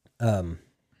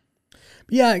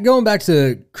 Yeah, going back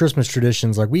to Christmas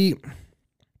traditions, like we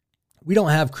don't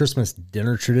have Christmas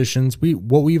dinner traditions.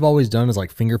 What we've always done is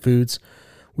like finger foods.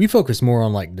 We focus more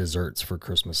on like desserts for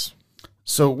Christmas.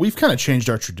 So we've kind of changed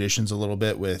our traditions a little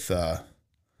bit with,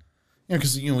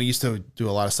 because we used to do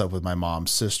a lot of stuff with my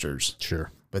mom's sisters,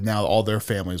 Sure. but now all their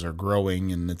families are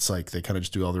growing, and it's like they kind of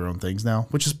just do all their own things now,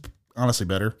 which is honestly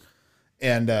better.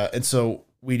 And so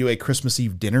we do a Christmas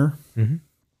Eve dinner, and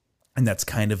that's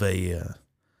kind of a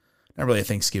not really a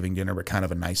Thanksgiving dinner, but kind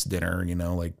of a nice dinner.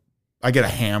 Like I get a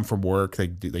ham from work; they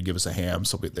give us a ham,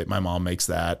 so my mom makes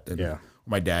that, and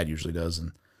my dad usually does,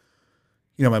 and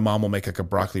my mom will make like a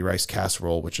broccoli rice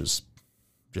casserole, which is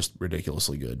just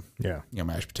ridiculously good. Yeah.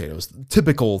 Mashed potatoes,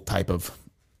 typical type of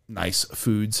nice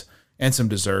foods, and some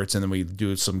desserts. And then we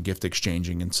do some gift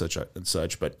exchanging and such.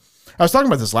 But I was talking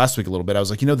about this last week a little bit. I was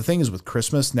like, the thing is with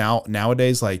Christmas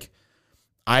nowadays, like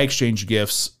I exchange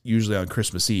gifts usually on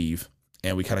Christmas Eve,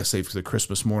 and we kind of save the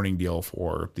Christmas morning deal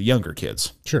for the younger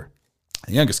kids. Sure.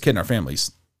 The youngest kid in our family's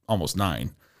almost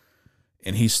 9,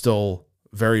 and he's still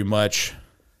very much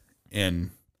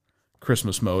in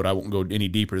Christmas mode. I won't go any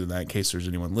deeper than that in case there's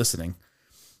anyone listening,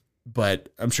 but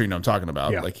I'm sure you know what I'm talking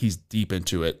about. Yeah. Like he's deep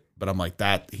into it, but I'm like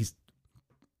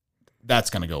that's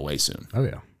going to go away soon. Oh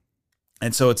yeah.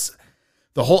 And so it's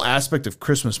the whole aspect of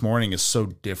Christmas morning is so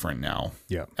different now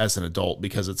as an adult,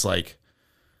 because it's like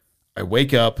I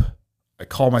wake up, I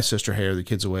call my sister, "Hey, are the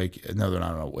kids awake?" No, they're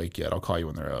not awake yet. I'll call you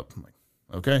when they're up. I'm like,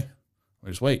 okay, I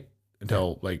just wait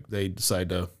until like they decide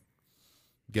to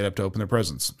get up to open their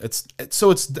presents. It's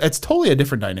totally a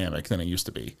different dynamic than it used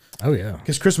to be. Oh yeah.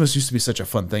 Because Christmas used to be such a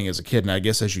fun thing as a kid, and I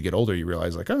guess as you get older, you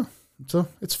realize like, oh, so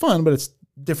it's fun, but it's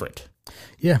different.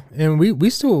 Yeah, and we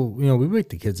still we wake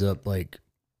the kids up like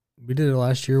we did it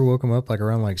last year. Woke them up like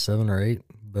around like 7 or 8,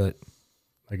 but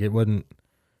like it wasn't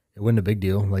a big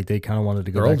deal. Like they kind of wanted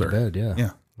to go They're back older. to bed. Yeah, Yeah.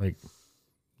 Like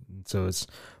so it's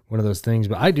one of those things.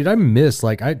 But I miss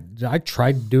like I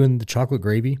tried doing the chocolate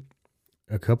gravy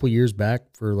a couple years back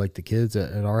for like the kids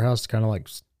at our house to kind of like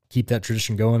keep that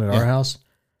tradition going at our house.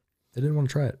 They didn't want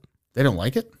to try it. They don't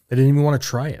like it? They didn't even want to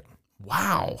try it.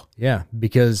 Wow. Yeah,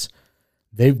 because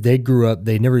they grew up,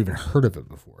 they never even heard of it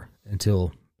before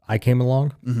until I came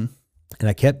along. And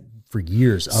I kept for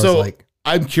years. I was like,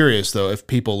 I'm curious though if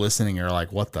people listening are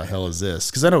like, "What the hell is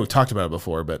this?" Because I know we've talked about it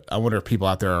before, but I wonder if people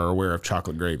out there are aware of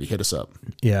chocolate gravy. Hit us up.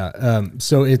 Yeah.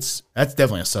 So that's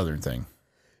definitely a Southern thing.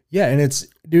 Yeah, and it's,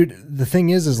 dude, the thing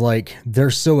is like they're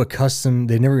so accustomed,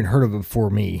 they never even heard of it before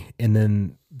me, and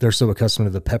then they're so accustomed to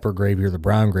the pepper gravy or the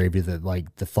brown gravy that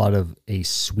like the thought of a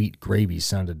sweet gravy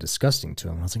sounded disgusting to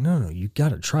them. I was like, no, you got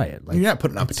to try it. Like, You're not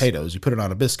putting it on potatoes; you put it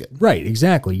on a biscuit. right?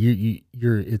 Exactly.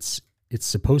 It's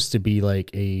supposed to be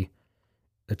like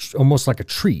almost like a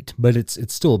treat, but it's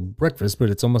still breakfast, but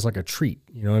it's almost like a treat.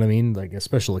 You know what I mean? Like a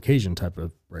special occasion type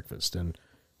of breakfast, and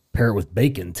pair it with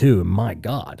bacon too. And my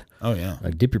God. Oh yeah.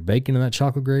 Like dip your bacon in that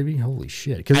chocolate gravy. Holy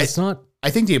shit. Because it's not. I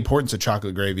think the importance of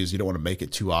chocolate gravy is you don't want to make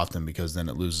it too often because then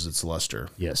it loses its luster.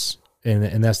 Yes.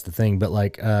 And that's the thing. But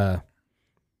like I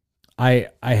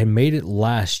had made it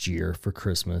last year for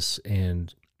Christmas,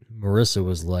 and Marissa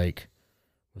was like,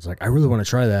 I really want to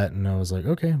try that. And I was like,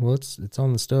 okay, well it's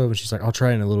on the stove. And she's like, I'll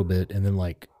try it in a little bit. And then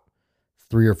like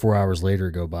 3 or 4 hours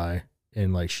later go by,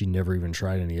 and like she never even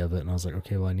tried any of it. And I was like,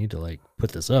 okay, well I need to like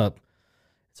put this up.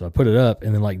 So I put it up,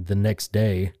 and then like the next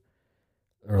day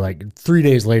or like 3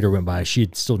 days later went by, she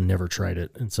had still never tried it.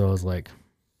 And so I was like,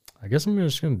 I guess I'm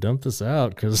just going to dump this out,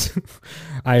 because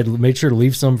I had made sure to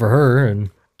leave some for her. And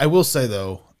I will say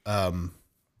though,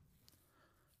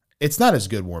 it's not as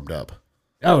good warmed up.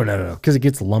 oh no, because it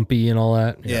gets lumpy and all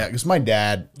that. Yeah, because my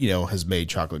dad, has made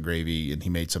chocolate gravy, and he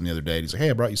made some the other day. And he's like,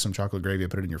 "Hey, I brought you some chocolate gravy. I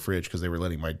put it in your fridge because they were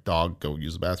letting my dog go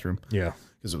use the bathroom Yeah.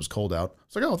 because it was cold out."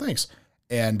 It's like, "Oh, thanks."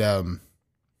 And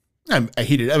I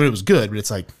heated it. I mean, it was good, but it's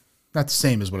like not the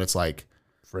same as when it's like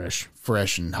fresh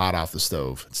and hot off the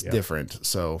stove. It's different.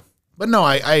 So, but no,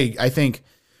 I think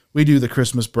we do the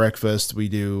Christmas breakfast. We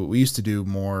used to do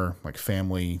more like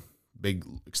family, big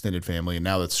extended family, and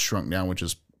now that's shrunk down, which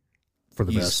is For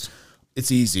the best.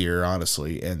 It's easier,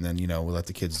 honestly. And then, we let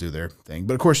the kids do their thing.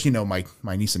 But of course,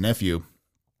 my niece and nephew,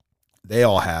 they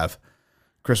all have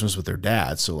Christmas with their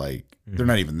dad. So like they're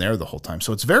not even there the whole time.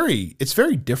 So it's very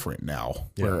different now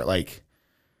where like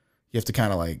you have to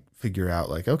kind of like figure out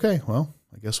like, okay, well,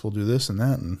 I guess we'll do this and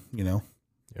that. And, Yeah.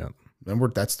 then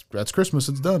that's Christmas.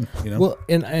 It's done, Well,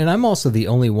 and I'm also the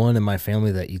only one in my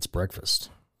family that eats breakfast.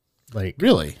 Like,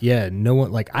 Really? yeah, no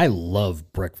one, like, I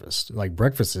love breakfast. Like,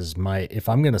 breakfast is if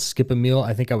I'm going to skip a meal,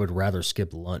 I think I would rather skip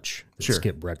lunch than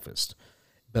skip breakfast.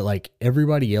 But like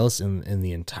everybody else in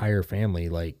the entire family,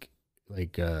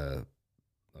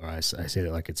 I say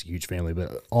that like it's a huge family,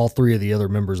 but all 3 of the other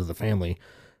members of the family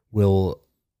will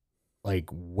like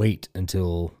wait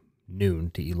until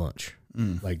noon to eat lunch.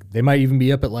 Like they might even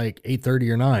be up at like 8:30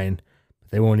 or 9,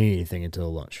 but they won't eat anything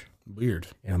until lunch. Weird.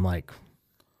 And I'm like,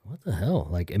 what the hell?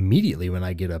 Like immediately when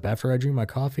I get up, after I drink my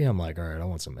coffee, I'm like, all right, I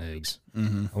want some eggs.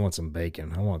 I want some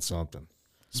bacon. I want something.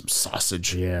 Some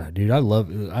sausage. Yeah, dude,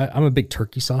 I'm a big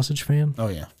turkey sausage fan. Oh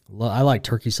yeah. I like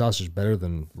turkey sausage better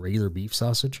than regular beef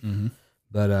sausage.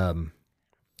 But I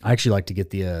actually like to get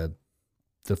the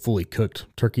fully cooked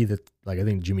turkey that, like, I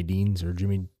think Jimmy Dean's or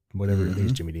Jimmy whatever, I think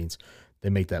it's Jimmy Dean's. They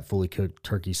make that fully cooked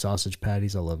turkey sausage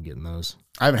patties. I love getting those.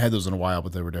 I haven't had those in a while,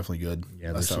 but they were definitely good.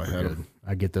 Yeah, Last they're time super I had good. them.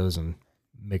 I get those and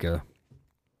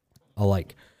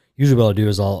usually what I'll do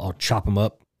is I'll chop them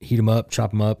up, heat them up, chop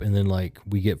them up, and then like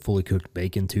we get fully cooked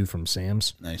bacon too from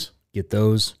Sam's. Nice. Get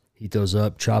those, heat those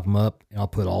up, chop them up, and I'll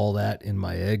put all that in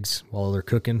my eggs while they're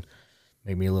cooking.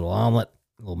 Make me a little omelet,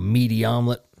 a little meaty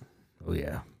omelet. Oh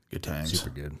yeah, Good times.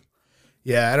 super good.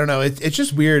 Yeah, I don't know. It's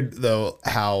just weird though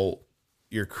how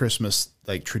your Christmas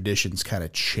like traditions kind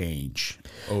of change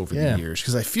over the years,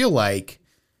 because I feel like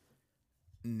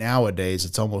nowadays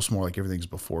it's almost more like everything's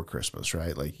before Christmas,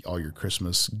 right? Like all your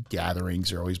Christmas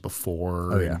gatherings are always before.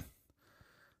 Oh yeah,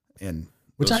 and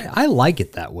which those- I like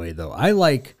it that way though. I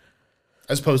like.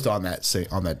 as opposed to on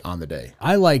the day.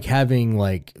 I like having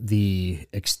like the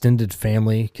extended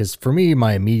family, because for me,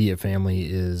 my immediate family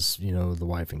is, the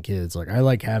wife and kids. Like I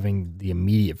like having the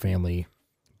immediate family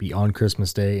be on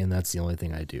Christmas Day, and that's the only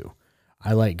thing I do.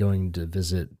 I like going to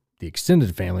visit the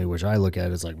extended family, which I look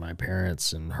at as like my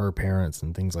parents and her parents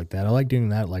and things like that. I like doing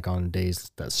that like on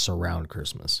days that surround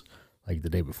Christmas, like the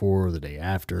day before or the day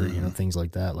after, things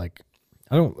like that. Like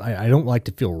I don't like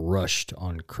to feel rushed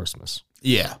on Christmas.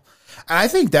 Yeah. And I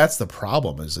think that's the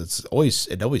problem is it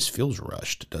always feels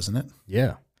rushed, doesn't it?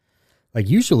 Yeah. Like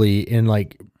usually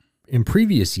in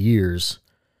previous years,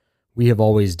 we have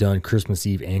always done Christmas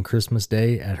Eve and Christmas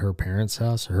Day at her parents'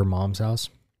 house, her mom's house.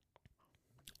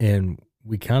 And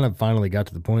we kind of finally got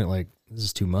to the point like, this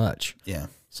is too much. Yeah.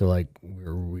 So like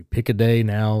we pick a day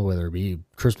now, whether it be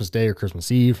Christmas Day or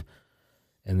Christmas Eve,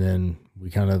 and then we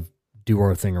kind of do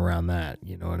our thing around that.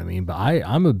 You know what I mean? But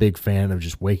I'm a big fan of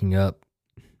just waking up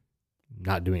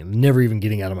never even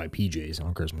getting out of my PJs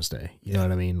on Christmas Day. You know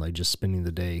what I mean? Like just spending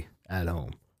the day at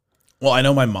home. Well, I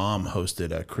know my mom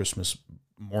hosted a Christmas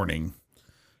morning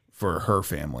for her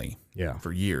family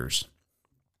for years.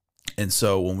 And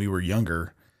so when we were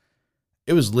younger,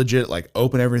 it was legit like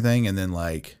open everything and then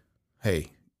like,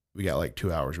 hey, we got like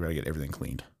 2 hours. We got to get everything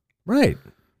cleaned. Right.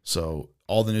 So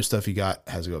all the new stuff you got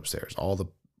has to go upstairs. All the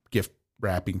gift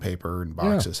wrapping paper and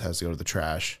boxes has to go to the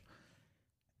trash.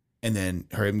 And then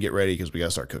hurry up and get ready because we got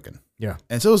to start cooking. Yeah.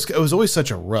 And so it was always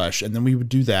such a rush. And then we would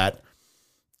do that.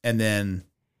 And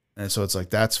so it's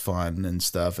like, that's fun and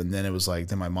stuff. And then it was like,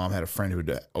 then my mom had a friend who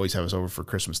would always have us over for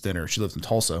Christmas dinner. She lived in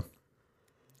Tulsa,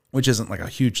 which isn't like a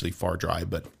hugely far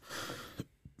drive, but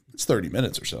it's 30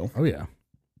 minutes or so. Oh, yeah.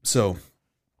 So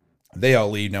they all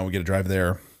leave. Now we get to drive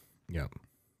there. Yeah.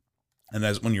 And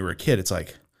as when you were a kid, it's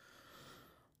like,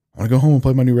 I want to go home and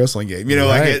play my new wrestling game. You know,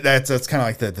 right. like that's kind of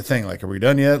like the thing. Like, are we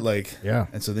done yet? Like, yeah.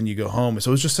 And so then you go home.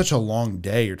 So it was just such a long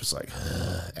day. You're just like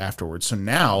afterwards. So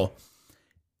now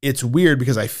it's weird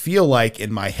because I feel like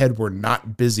in my head we're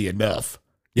not busy enough,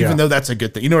 even though that's a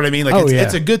good thing. You know what I mean? Like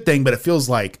it's a good thing, but it feels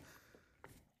like,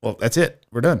 well, that's it.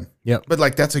 We're done. Yep. But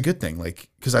like that's a good thing. Like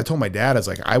because I told my dad, I was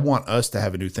like, I want us to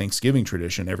have a new Thanksgiving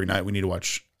tradition every night. We need to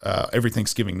watch every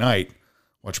Thanksgiving night,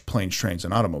 watch Planes, Trains,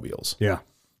 and Automobiles. Yeah.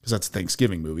 Because that's a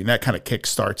Thanksgiving movie. And that kind of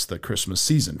kickstarts the Christmas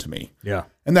season to me. Yeah.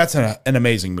 And that's an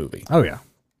amazing movie. Oh, yeah.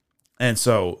 And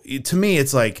so to me,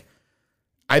 it's like,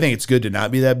 I think it's good to not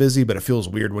be that busy, but it feels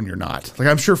weird when you're not. Like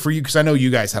I'm sure for you, because I know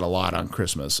you guys had a lot on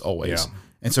Christmas always. Yeah.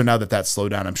 And so now that that's slowed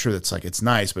down, I'm sure that's like, it's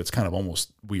nice, but it's kind of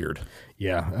almost weird.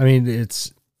 Yeah. I mean,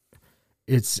 it's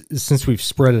since we've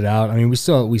spread it out. I mean, we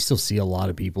still see a lot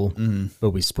of people,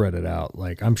 but we spread it out.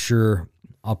 Like I'm sure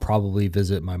I'll probably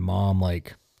visit my mom,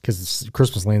 like, because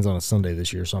Christmas lands on a Sunday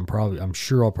this year, so I'm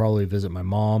sure I'll probably visit my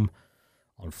mom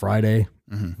on Friday.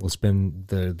 We'll spend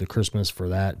the Christmas for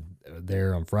that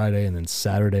there on Friday, and then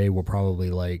Saturday we'll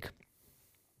probably like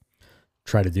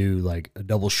try to do like a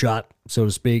double shot, so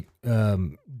to speak.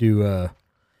 Do the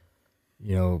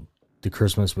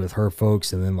Christmas with her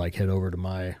folks, and then like head over to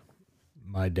my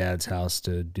dad's house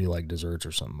to do like desserts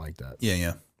or something like that. Yeah,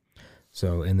 yeah.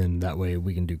 So and then that way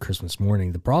we can do Christmas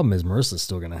morning. The problem is Marissa's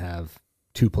still gonna have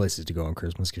 2 places to go on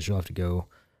Christmas because she'll have to go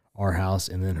our house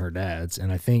and then her dad's.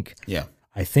 And I think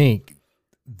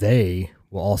they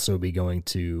will also be going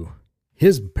to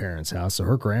his parents' house. So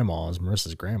her grandma's,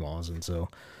 Marissa's grandma's. And so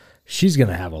she's going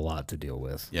to have a lot to deal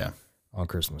with on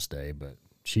Christmas Day, but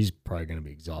she's probably going to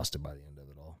be exhausted by the end of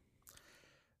it all.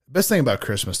 Best thing about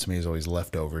Christmas to me is always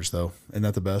leftovers though. Isn't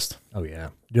that the best? Oh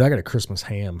yeah. Dude, I got a Christmas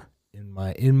ham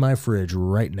in my fridge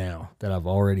right now that I've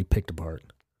already picked apart.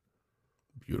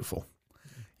 Beautiful.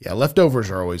 Yeah,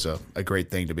 leftovers are always a great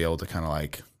thing to be able to kind of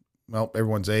like, well,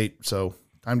 everyone's ate, so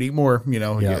time to eat more. You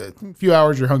know, a few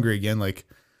hours, you're hungry again. Like,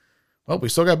 well, we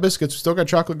still got biscuits, we still got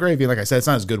chocolate gravy. Like I said, it's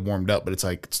not as good warmed up, but it's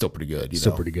like it's still pretty good.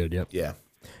 Still pretty good. Yep. Yeah.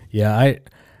 Yeah.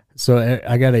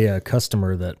 I got a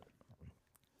customer that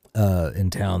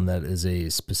in town that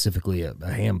is specifically a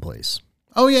ham place.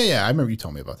 Oh yeah. I remember you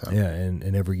told me about that. Yeah,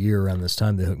 and every year around this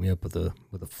time they hook me up with a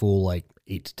full like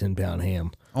 8 to 10 pound ham.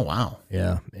 Oh wow.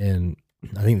 Yeah, and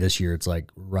I think this year it's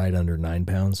like right under 9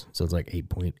 pounds. So it's like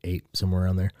 8.8, somewhere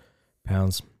around there,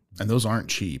 pounds. And those aren't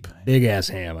cheap. Big ass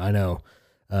ham, I know.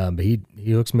 But he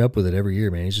hooks me up with it every year,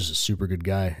 man. He's just a super good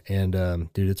guy. And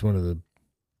dude, it's one of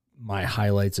my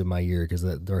highlights of my year because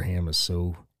their ham is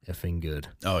so effing good.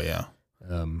 Oh yeah.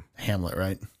 Hamlet,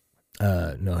 right?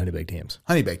 No, honey baked hams.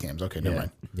 Honey baked hams. Okay, never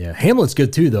mind. Yeah, Hamlet's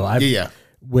good too, though.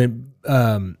 When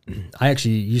I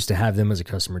actually used to have them as a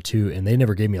customer too, and they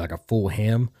never gave me like a full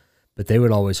ham. But they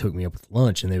would always hook me up with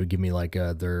lunch, and they would give me like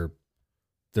their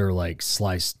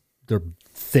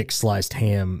thick sliced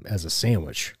ham as a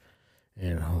sandwich.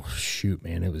 And oh shoot,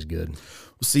 man, it was good.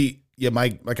 See, yeah,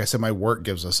 like I said, my work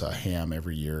gives us a ham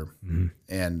every year,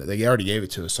 and they already gave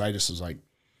it to us. So I just was like,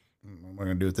 "What am I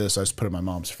gonna do with this?" I just put it in my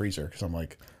mom's freezer because I'm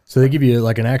like, so they give you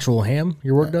like an actual ham.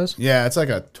 Your work does? Yeah, it's like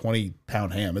a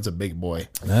 20-pound ham. It's a big boy.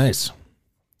 Nice.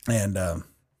 And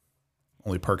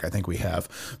only perk I think we have.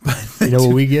 But you know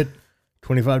what we get?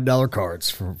 $25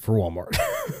 cards for Walmart.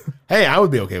 Hey, I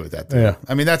would be okay with that too. Yeah.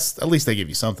 I mean, that's at least they give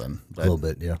you something. But, a little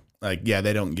bit, yeah. Like, yeah,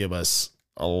 they don't give us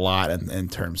a lot in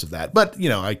terms of that. But, you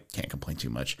know, I can't complain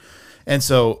too much. And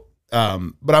so,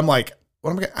 but I'm like,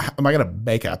 am I going to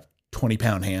bake a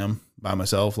 20-pound ham by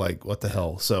myself? Like, what the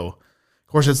hell? So, of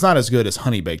course, it's not as good as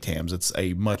honey baked hams. It's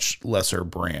a much lesser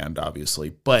brand,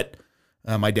 obviously. But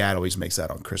my dad always makes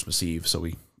that on Christmas Eve. So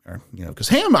we are, you know, because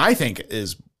ham, I think,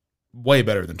 is way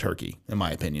better than turkey, in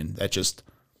my opinion. That just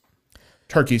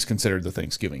turkey's considered the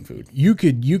Thanksgiving food. You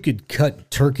could cut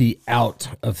turkey out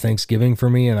of Thanksgiving for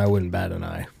me, and I wouldn't bat an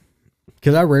eye.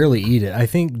 Because I rarely eat it. I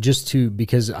think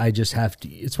because I just have to.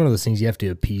 It's one of those things you have to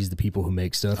appease the people who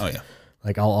make stuff. Oh, yeah.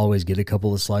 Like I'll always get a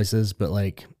couple of slices, but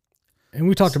like, and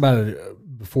we talked about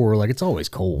it before. Like it's always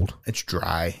cold. It's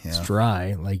dry. Yeah. It's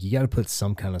dry. Like you got to put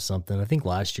some kind of something. I think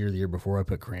last year, the year before, I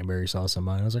put cranberry sauce on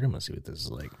mine. I was like, I'm gonna see what this is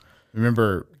like.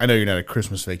 Remember, I know you're not a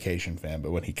Christmas Vacation fan,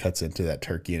 but when he cuts into that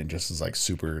turkey and it just is like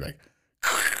super like,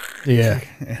 Yeah.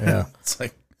 it's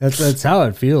like That's how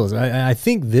it feels. I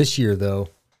think this year though,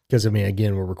 because I mean,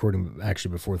 again, we're recording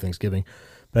actually before Thanksgiving,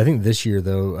 but I think this year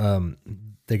though,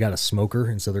 they got a smoker,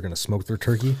 and so they're going to smoke their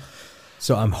turkey.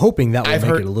 So I'm hoping that will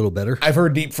make it a little better. I've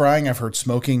heard deep frying. I've heard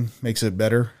smoking makes it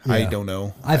better. Yeah. I don't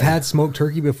know. I've had smoked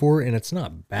turkey before, and it's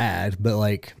not bad, but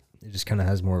like it just kind of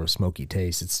has more of a smoky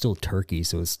taste. It's still turkey,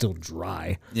 so it's still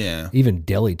dry. Yeah. Even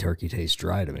deli turkey tastes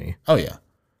dry to me. Oh yeah.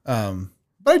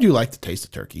 But I do like the taste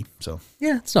of turkey. So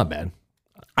Yeah, it's not bad.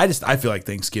 I feel like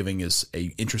Thanksgiving is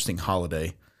a interesting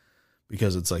holiday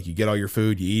because it's like you get all your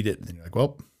food, you eat it, and then you're like,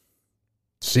 well,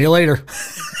 See you later.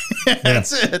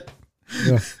 that's it.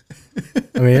 Yeah.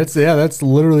 I mean, that's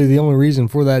literally the only reason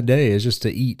for that day is just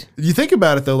to eat. You think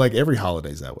about it though, like every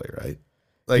holiday's that way, right?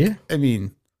 Like, Yeah. I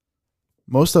mean,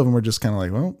 most of them are just kind of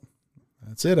like, well,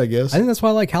 that's it, I guess. I think that's why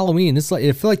I like Halloween. It's like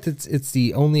I feel like it's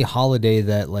the only holiday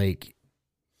that like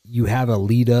you have a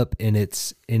lead up and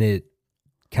it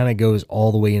kind of goes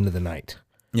all the way into the night.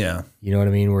 Yeah. You know what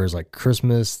I mean? Whereas like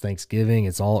Christmas, Thanksgiving,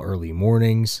 it's all early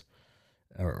mornings,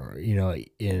 or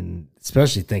in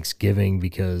especially Thanksgiving,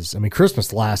 because I mean Christmas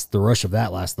the rush of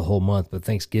that lasts the whole month, but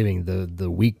Thanksgiving the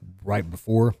week right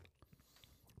before,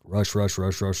 rush.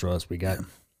 We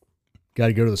got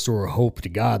to go to the store. Hope to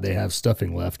God they have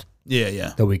stuffing left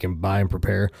Yeah. that we can buy and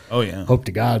prepare. Oh yeah. Hope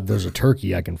to God there's a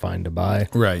turkey I can find to buy.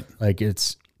 Right. Like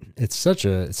it's such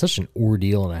an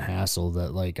ordeal and a hassle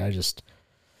that like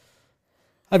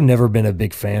I've never been a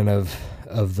big fan of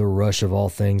the rush of all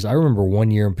things. I remember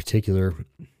one year in particular,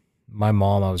 I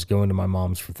was going to my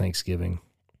mom's for Thanksgiving.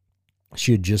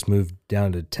 She had just moved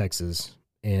down to Texas,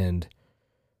 and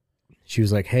she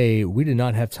was like, hey, we did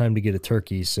not have time to get a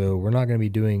turkey, so we're not going to be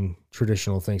doing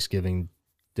traditional Thanksgiving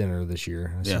dinner this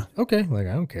year. I said, okay, like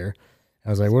I don't care. I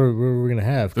was like, what are we going to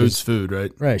have? Food's food,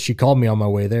 right? Right. She called me on my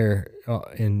way there,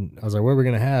 and I was like, what are we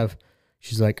going to have?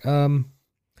 She's like, we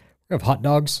have hot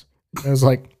dogs. And I was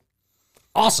like,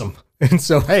 awesome. And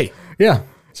so, Hey. yeah.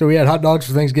 So we had hot dogs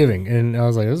for Thanksgiving, and I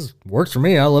was like, this works for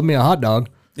me. I love me a hot dog.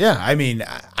 Yeah, I mean,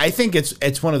 I think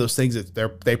it's one of those things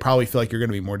that they probably feel like you're going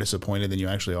to be more disappointed than you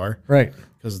actually are, Right.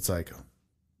 because it's like,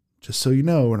 just so you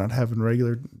know, we're not having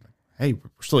regular. Hey, we're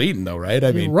still eating though, right?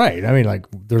 I mean, right. I mean, like,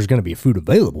 there's going to be food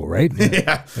available, right?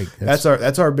 yeah, Like, that's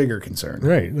our bigger concern,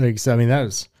 right. Like, so I mean, that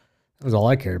was all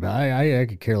I cared about. I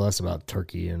could care less about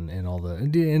turkey and all the,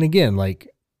 and again, like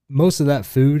most of that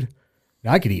food,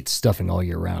 I could eat stuffing all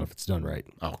year round if it's done right.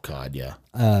 Oh God, yeah.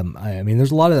 I mean,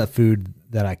 there's a lot of that food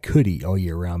that I could eat all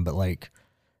year round, but like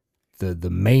the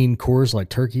main course, like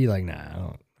turkey, like nah,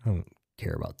 I don't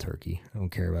care about turkey. I don't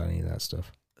care about any of that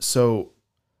stuff. So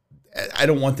I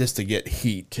don't want this to get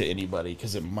heat to anybody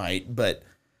because it might, but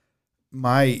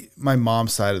my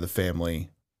mom's side of the family,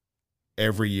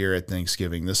 every year at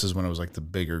Thanksgiving, this is when it was like the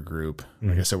bigger group.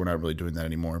 Like I said, we're not really doing that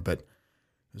anymore, but it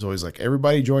was always like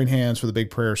everybody join hands for the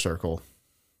big prayer circle.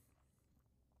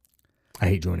 I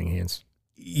hate joining hands.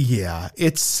 Yeah,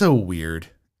 it's so weird.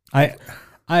 I'm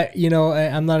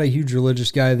not a huge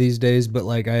religious guy these days, but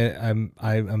like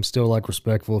I'm still like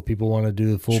respectful if people want to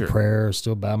do the full Sure. prayer,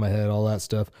 still bow my head, all that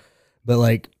stuff. But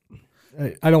like,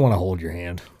 I don't want to hold your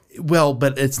hand. Well,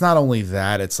 but it's not only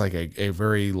that, it's like a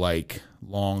very like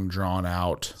long drawn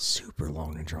out, Super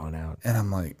long and drawn out. and I'm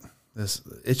like,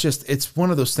 it's one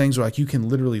of those things where like you can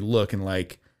literally look and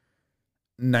like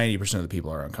 90% of the people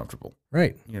are uncomfortable.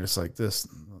 Right. You're just like this.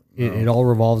 It all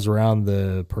revolves around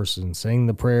the person saying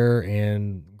the prayer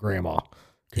and grandma.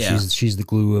 'Cause Yeah. she's the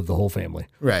glue of the whole family.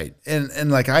 Right. And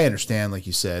like, I understand, like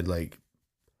you said, like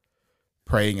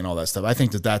praying and all that stuff. I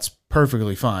think that that's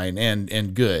perfectly fine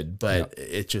and good, but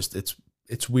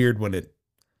it's weird when it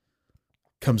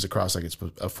comes across like it's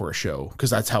for a show. 'Cause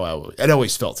that's how it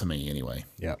always felt to me anyway.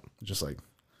 Yeah. Just like,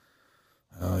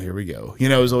 oh, here we go. You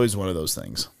know, it was always one of those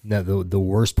things. Now, the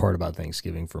worst part about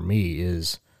Thanksgiving for me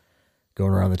is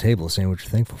going around the table saying what you're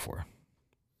thankful for.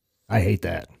 I hate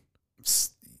that.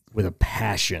 With a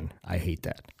passion, I hate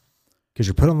that. Because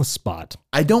you're put on the spot.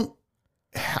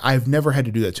 I've never had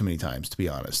to do that too many times, to be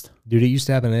honest. Dude, it used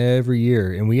to happen every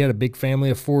year. And we had a big family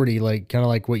of 40, like kind of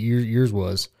like what yours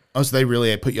was. Oh, so they really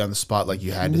had put you on the spot like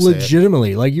you had to say it.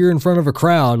 Legitimately. Like you're in front of a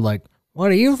crowd, like,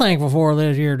 what are you thankful for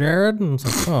this year, Jared? And it's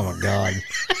like, oh my God.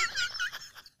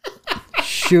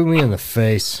 Shoot me in the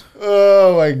face.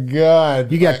 Oh my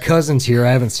God. You got cousins here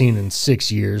I haven't seen in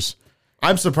 6 years.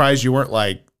 I'm surprised you weren't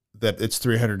like that. It's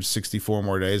 364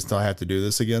 more days until I have to do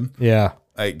this again. Yeah.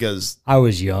 Because I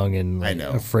was young and I like,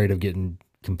 know. afraid of getting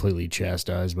completely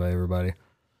chastised by everybody.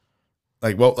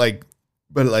 like, well, like,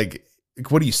 but like,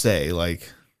 what do you say?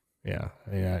 Like, Yeah.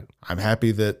 Yeah. I'm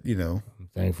happy that, you know, I'm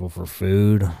thankful for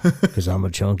food because I'm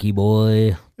a chunky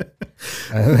boy.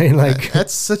 I mean, like,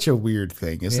 that's such a weird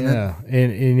thing, isn't it? yeah.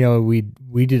 And, you know,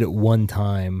 we did it one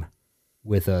time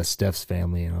with Steph's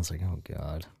family, and I was like, oh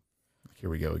God. Here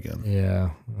we go again.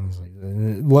 Yeah. I was like,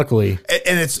 luckily.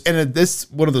 And this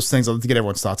one of those things. I'll have to get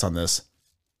everyone's thoughts on this.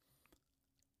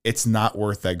 It's not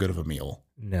worth that good of a meal.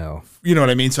 No. You know what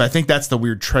I mean? So I think that's the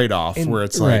weird trade-off And- where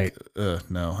it's right.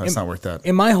 like, no, that's not worth that.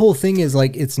 And my whole thing is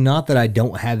like, it's not that I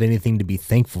don't have anything to be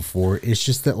thankful for. It's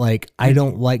just that like, I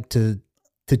don't like to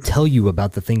tell you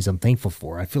about the things I'm thankful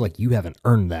for. I feel like you haven't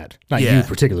earned that. Not you Yeah. in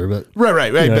particular, but Right.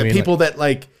 You know what But I mean? people that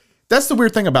like, that's the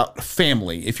weird thing about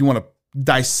family. If you want to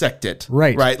dissect it,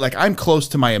 Right. Like I'm close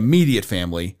to my immediate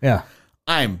family. yeah.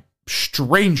 I'm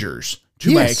strangers to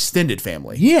my Yes. extended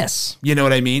family. Yes. You know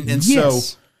what I mean? And Yes.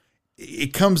 so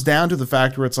it comes down to the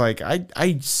fact where it's like,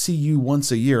 I see you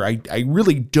once a year. I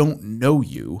really don't know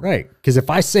you. Right. Because if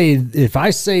I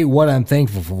say what I'm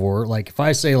thankful for, like if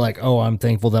I say like, oh, I'm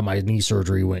thankful that my knee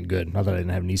surgery went good. Not that I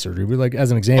didn't have knee surgery, but like as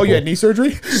an example, Oh, you had knee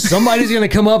surgery? somebody's gonna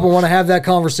come up and want to have that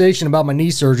conversation about my knee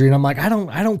surgery, and I'm like, I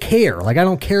don't care. Like I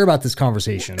don't care about this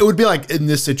conversation. It would be like in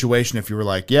this situation if you were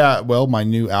like, yeah, well, my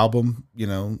new album, you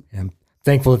know, I'm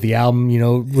thankful that the album, you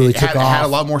know, really took had off. a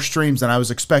lot more streams than I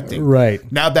was expecting. Right.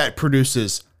 Now that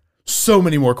produces so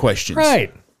many more questions.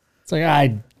 Right. It's like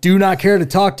I do not care to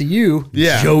talk to you,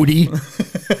 Yeah. Jody.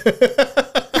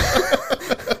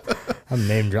 I'm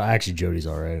named. Actually, Jody's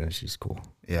all right. She's cool.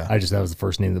 Yeah. That was the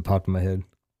first name that popped in my head.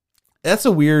 That's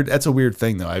a weird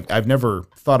thing though. I've never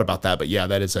thought about that, but yeah,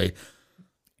 that is a,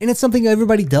 And it's something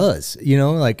everybody does, you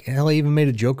know, like hell, I even made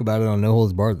a joke about it on No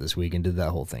Holds Barred this week and did that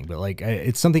whole thing. But like,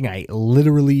 it's something I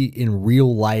literally in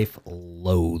real life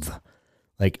loathe.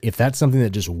 Like if that's something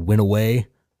that just went away,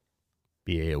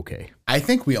 be okay. I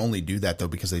think we only do that though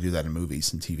because they do that in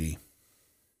movies and TV.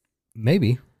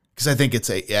 Maybe. Because I think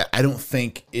I don't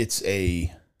think it's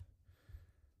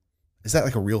is that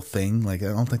like a real thing? Like, I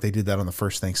don't think they did that on the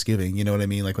first Thanksgiving. You know what I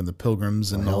mean? Like when the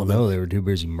Pilgrims and all Oh that. no, they were too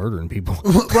busy murdering people.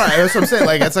 Right. That's what I'm saying.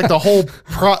 Like, it's like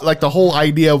the whole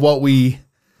idea of what we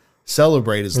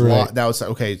celebrate is Right. now it's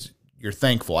like, okay, you're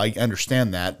thankful. I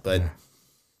understand that. But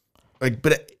but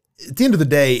at the end of the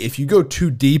day, if you go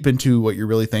too deep into what you're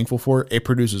really thankful for, it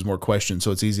produces more questions. So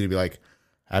it's easy to be like,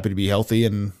 happy to be healthy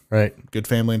and Right. good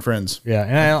family and friends. Yeah.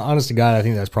 And honest to God, I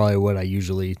think that's probably what I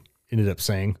usually ended up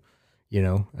saying, you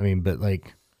know, I mean, but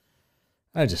like,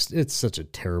 it's such a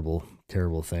terrible,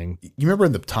 terrible thing. You remember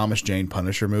in the Thomas Jane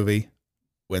Punisher movie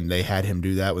when they had him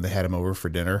do that, when they had him over for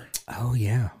dinner? Oh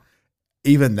yeah.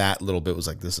 Even that little bit was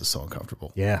like, this is so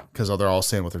uncomfortable. Yeah. Because they're all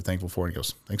saying what they're thankful for. And he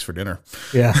goes, thanks for dinner.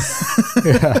 Yeah.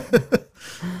 Yeah.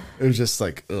 It was just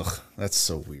like, ugh, that's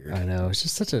so weird. I know. It's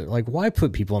just such a, like, why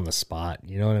put people on the spot?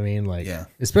 You know what I mean? Like, Yeah.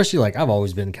 especially like I've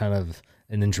always been kind of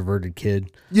an introverted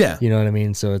kid. Yeah. You know what I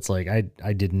mean? So it's like,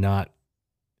 I did not,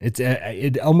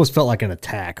 it almost felt like an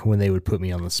attack when they would put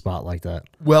me on the spot like that.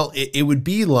 Well, it would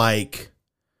be like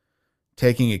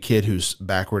taking a kid who's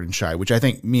backward and shy, which I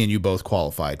think me and you both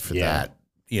qualified for Yeah. that,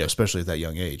 you know, especially at that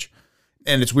young age.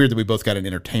 And it's weird that we both got in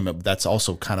entertainment, but that's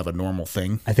also kind of a normal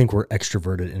thing. I think we're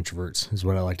extroverted introverts is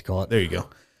what I like to call it. There you go.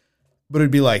 But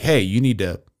it'd be like, hey, you need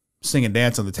to sing and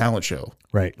dance on the talent show.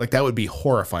 Right. Like that would be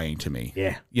horrifying to me.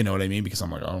 Yeah. You know what I mean? Because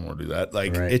I'm like, I don't want to do that.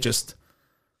 Like Right. it just,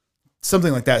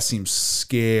 something like that seems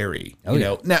scary. Oh, you yeah.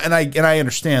 know? Now, and I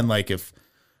understand like if,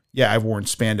 yeah, I've worn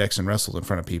spandex and wrestled in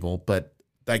front of people, but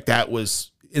like that was,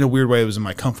 in a weird way, it was in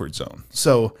my comfort zone.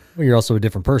 So Well, you're also a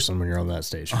different person when you're on that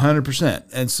stage. 100%.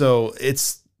 And so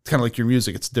it's kind of like your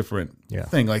music. It's a different Yeah.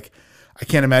 thing. Like I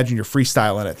can't imagine you're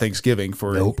freestyling at Thanksgiving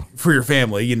for your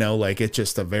family, you know, like it's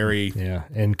just a very, Yeah.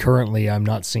 And currently I'm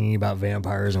not singing about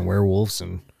vampires and werewolves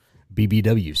and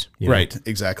BBWs. you know? right.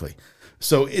 Exactly.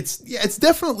 So it's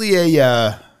definitely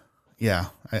a,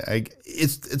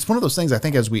 it's one of those things I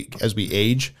think as we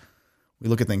age, we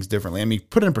look at things differently. I mean,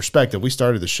 put it in perspective. We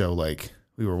started the show like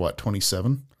we were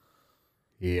 27,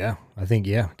 Yeah. I think,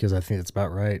 yeah. Cause I think that's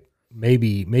about right.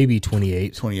 Maybe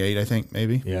 28. 28, I think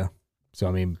maybe. Yeah. So,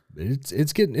 I mean,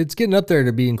 it's getting up there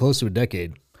to being close to a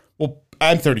decade. Well,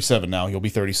 I'm 37 now. You'll be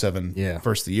 37 Yeah.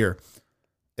 first of the year.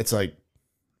 It's like,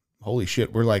 holy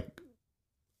shit. We're like,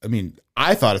 I mean,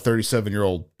 I thought a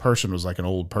 37-year-old person was like an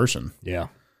old person. Yeah.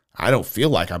 I don't feel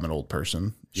like I'm an old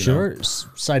person.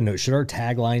 Side note, should our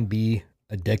tagline be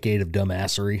a decade of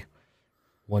dumbassery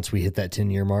once we hit that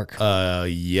 10-year mark?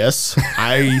 Yes.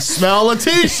 I smell a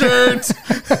t-shirt.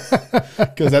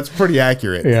 Because that's pretty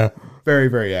accurate. Yeah. Very,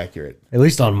 very accurate. At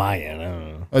least on my end. I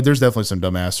don't know. There's definitely some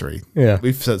dumbassery. Yeah.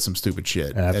 We've said some stupid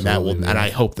shit. Absolutely, and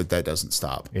I hope that doesn't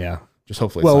stop. Yeah. Just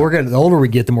hopefully Well, the older we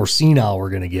get, the more senile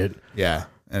we're going to get. Yeah.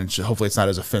 And hopefully it's not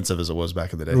as offensive as it was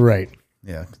back in the day. Right.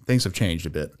 Yeah. Things have changed a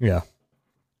bit. Yeah.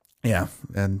 Yeah.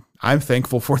 And I'm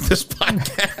thankful for this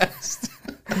podcast.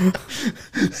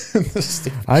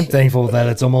 I'm thankful that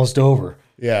it's almost over.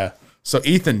 Yeah. So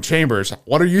Ethan Chambers,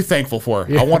 what are you thankful for?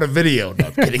 I want a video. No,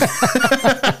 I'm kidding.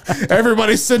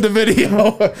 Everybody send a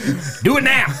video. Do it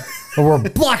now, or we're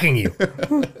blocking you.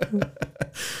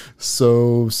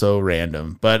 So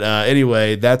random. But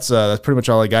anyway, that's pretty much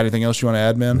all I got. Anything else you want to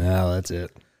add, man? No, that's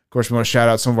it. Of course, we want to shout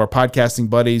out some of our podcasting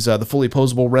buddies, the Fully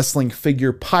Posable Wrestling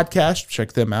Figure Podcast.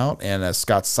 Check them out. And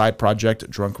Scott's side project,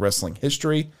 Drunk Wrestling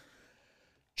History.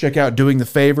 Check out Doing the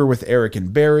Favor with Eric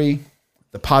and Barry.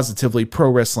 The Positively Pro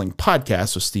Wrestling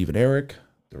Podcast with Steve and Eric.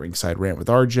 The Ringside Rant with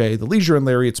RJ. The Leisure and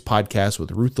Lariats Podcast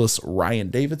with Ruthless Ryan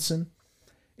Davidson.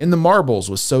 In the Marbles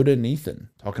with Soda and Ethan.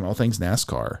 Talking all things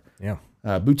NASCAR. Yeah.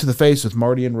 Boot to the Face with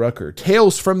Marty and Rucker.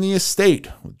 Tales from the Estate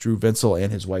with Drew Vinsel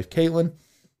and his wife Caitlin.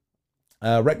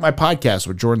 Wreck My Podcast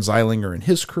with Jordan Zeilinger and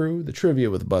his crew. The Trivia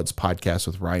with Buds Podcast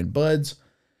with Ryan Buds.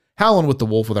 Howlin' with the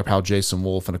Wolf with our pal Jason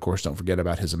Wolf. And of course, don't forget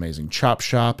about his amazing Chop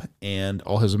Shop and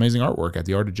all his amazing artwork at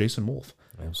The Art of Jason Wolf.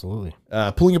 Absolutely.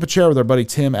 Pulling Up a Chair with our buddy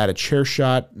Tim at a Chair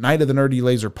Shot. Night of the Nerdy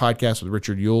Laser Podcast with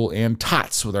Richard Yule. And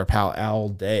Tots with our pal Al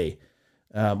Day.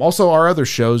 Also, our other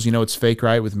shows, It's Fake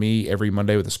Right with me every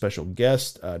Monday with a special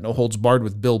guest. No Holds Barred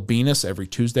with Bill Venus every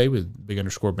Tuesday with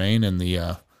Big_Bane and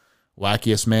the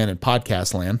wackiest man in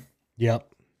podcast land. Yep.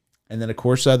 And then, of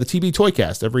course, the TB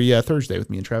Toycast every Thursday with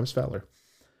me and Travis Fowler.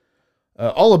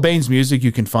 All of Bane's music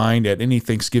you can find at any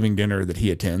Thanksgiving dinner that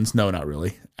he attends. No, not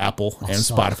really. Apple and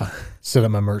Spotify. Sit at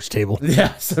my merch table.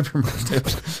 Yeah, sit at my merch table.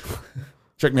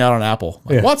 Check me out on Apple.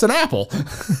 Like, what's an apple?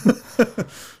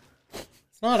 It's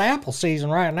not apple season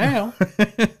right now.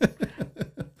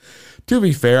 To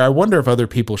be fair, I wonder if other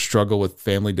people struggle with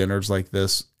family dinners like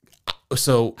this.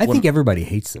 So I think everybody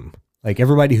hates them. Like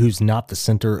everybody who's not the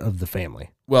center of the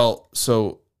family. Well,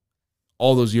 so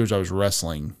all those years I was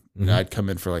wrestling, I'd come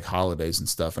in for like holidays and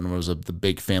stuff, and it was the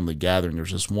big family gathering. There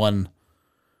was this one,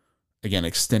 again,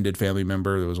 extended family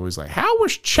member that was always like, "How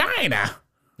was China?"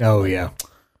 Oh yeah.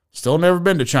 Still never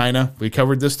been to China. We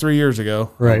covered this 3 years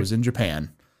ago. Right. I was in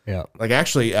Japan. Yeah. Like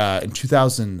actually, in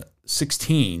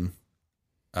 2016,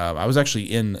 I was actually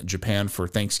in Japan for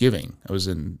Thanksgiving. I was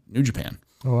in New Japan.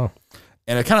 Oh wow.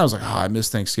 And I kind of was like, I miss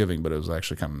Thanksgiving, but it was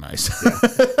actually kind of nice.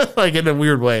 Like in a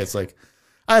weird way. It's like,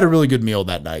 I had a really good meal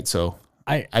that night, so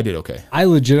I did okay. I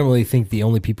legitimately think the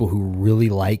only people who really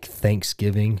like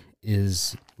Thanksgiving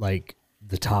is like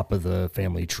the top of the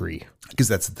family tree. Because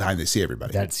that's the time they see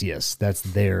everybody. That's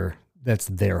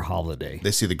their holiday.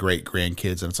 They see the great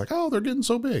grandkids, and it's like, oh, they're getting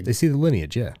so big. They see the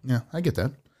lineage, yeah. Yeah, I get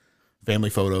that. Family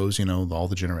photos, all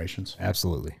the generations.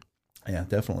 Absolutely. Yeah,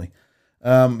 definitely.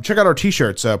 Check out our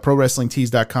t-shirts,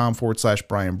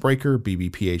 prowrestlingtees.com/Brian Breaker,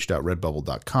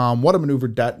 bbph.redbubble.com,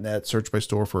 whatamaneuver.net, search by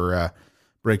store for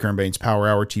Breaker and Bane's Power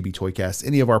Hour, TB Toycast,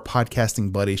 any of our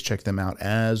podcasting buddies, check them out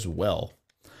as well.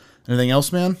 Anything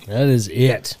else, man? That is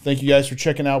it. Thank you guys for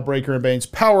checking out Breaker and Bane's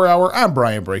Power Hour. I'm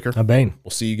Brian Breaker. I'm Bane.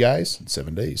 We'll see you guys in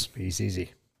 7 days. Peace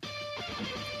easy.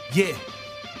 Yeah.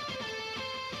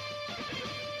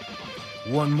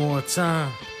 One more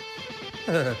time.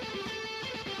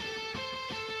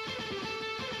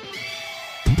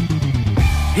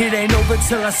 It ain't over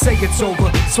till I say it's over.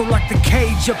 So lock the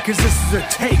cage up, cause this is a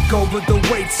takeover. The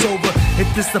wait's over. If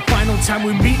this the final time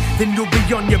we meet, then you'll be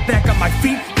on your back on my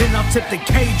feet. Then I'll tip the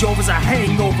cage over as a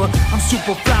hangover. I'm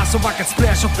super fly, so I can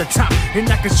splash off the top. And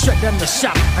I can shut down the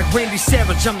shop. Like Randy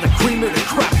Savage, I'm the cream of the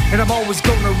crop. And I'm always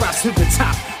gonna rise to the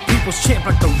top. People's champ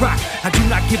like The Rock. I do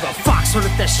not give a fuck, so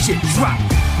let that shit drop.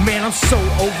 Man, I'm so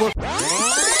over.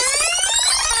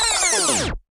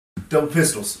 Double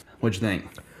pistols. What'd you think?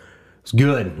 It's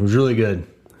good. It was really good.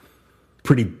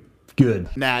 Pretty good.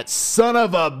 That son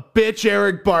of a bitch,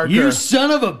 Eric Barker. You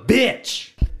son of a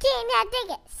bitch! Can I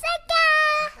dig it?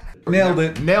 Sucker! Nailed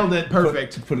it. Nailed it.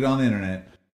 Perfect. Put it on the internet.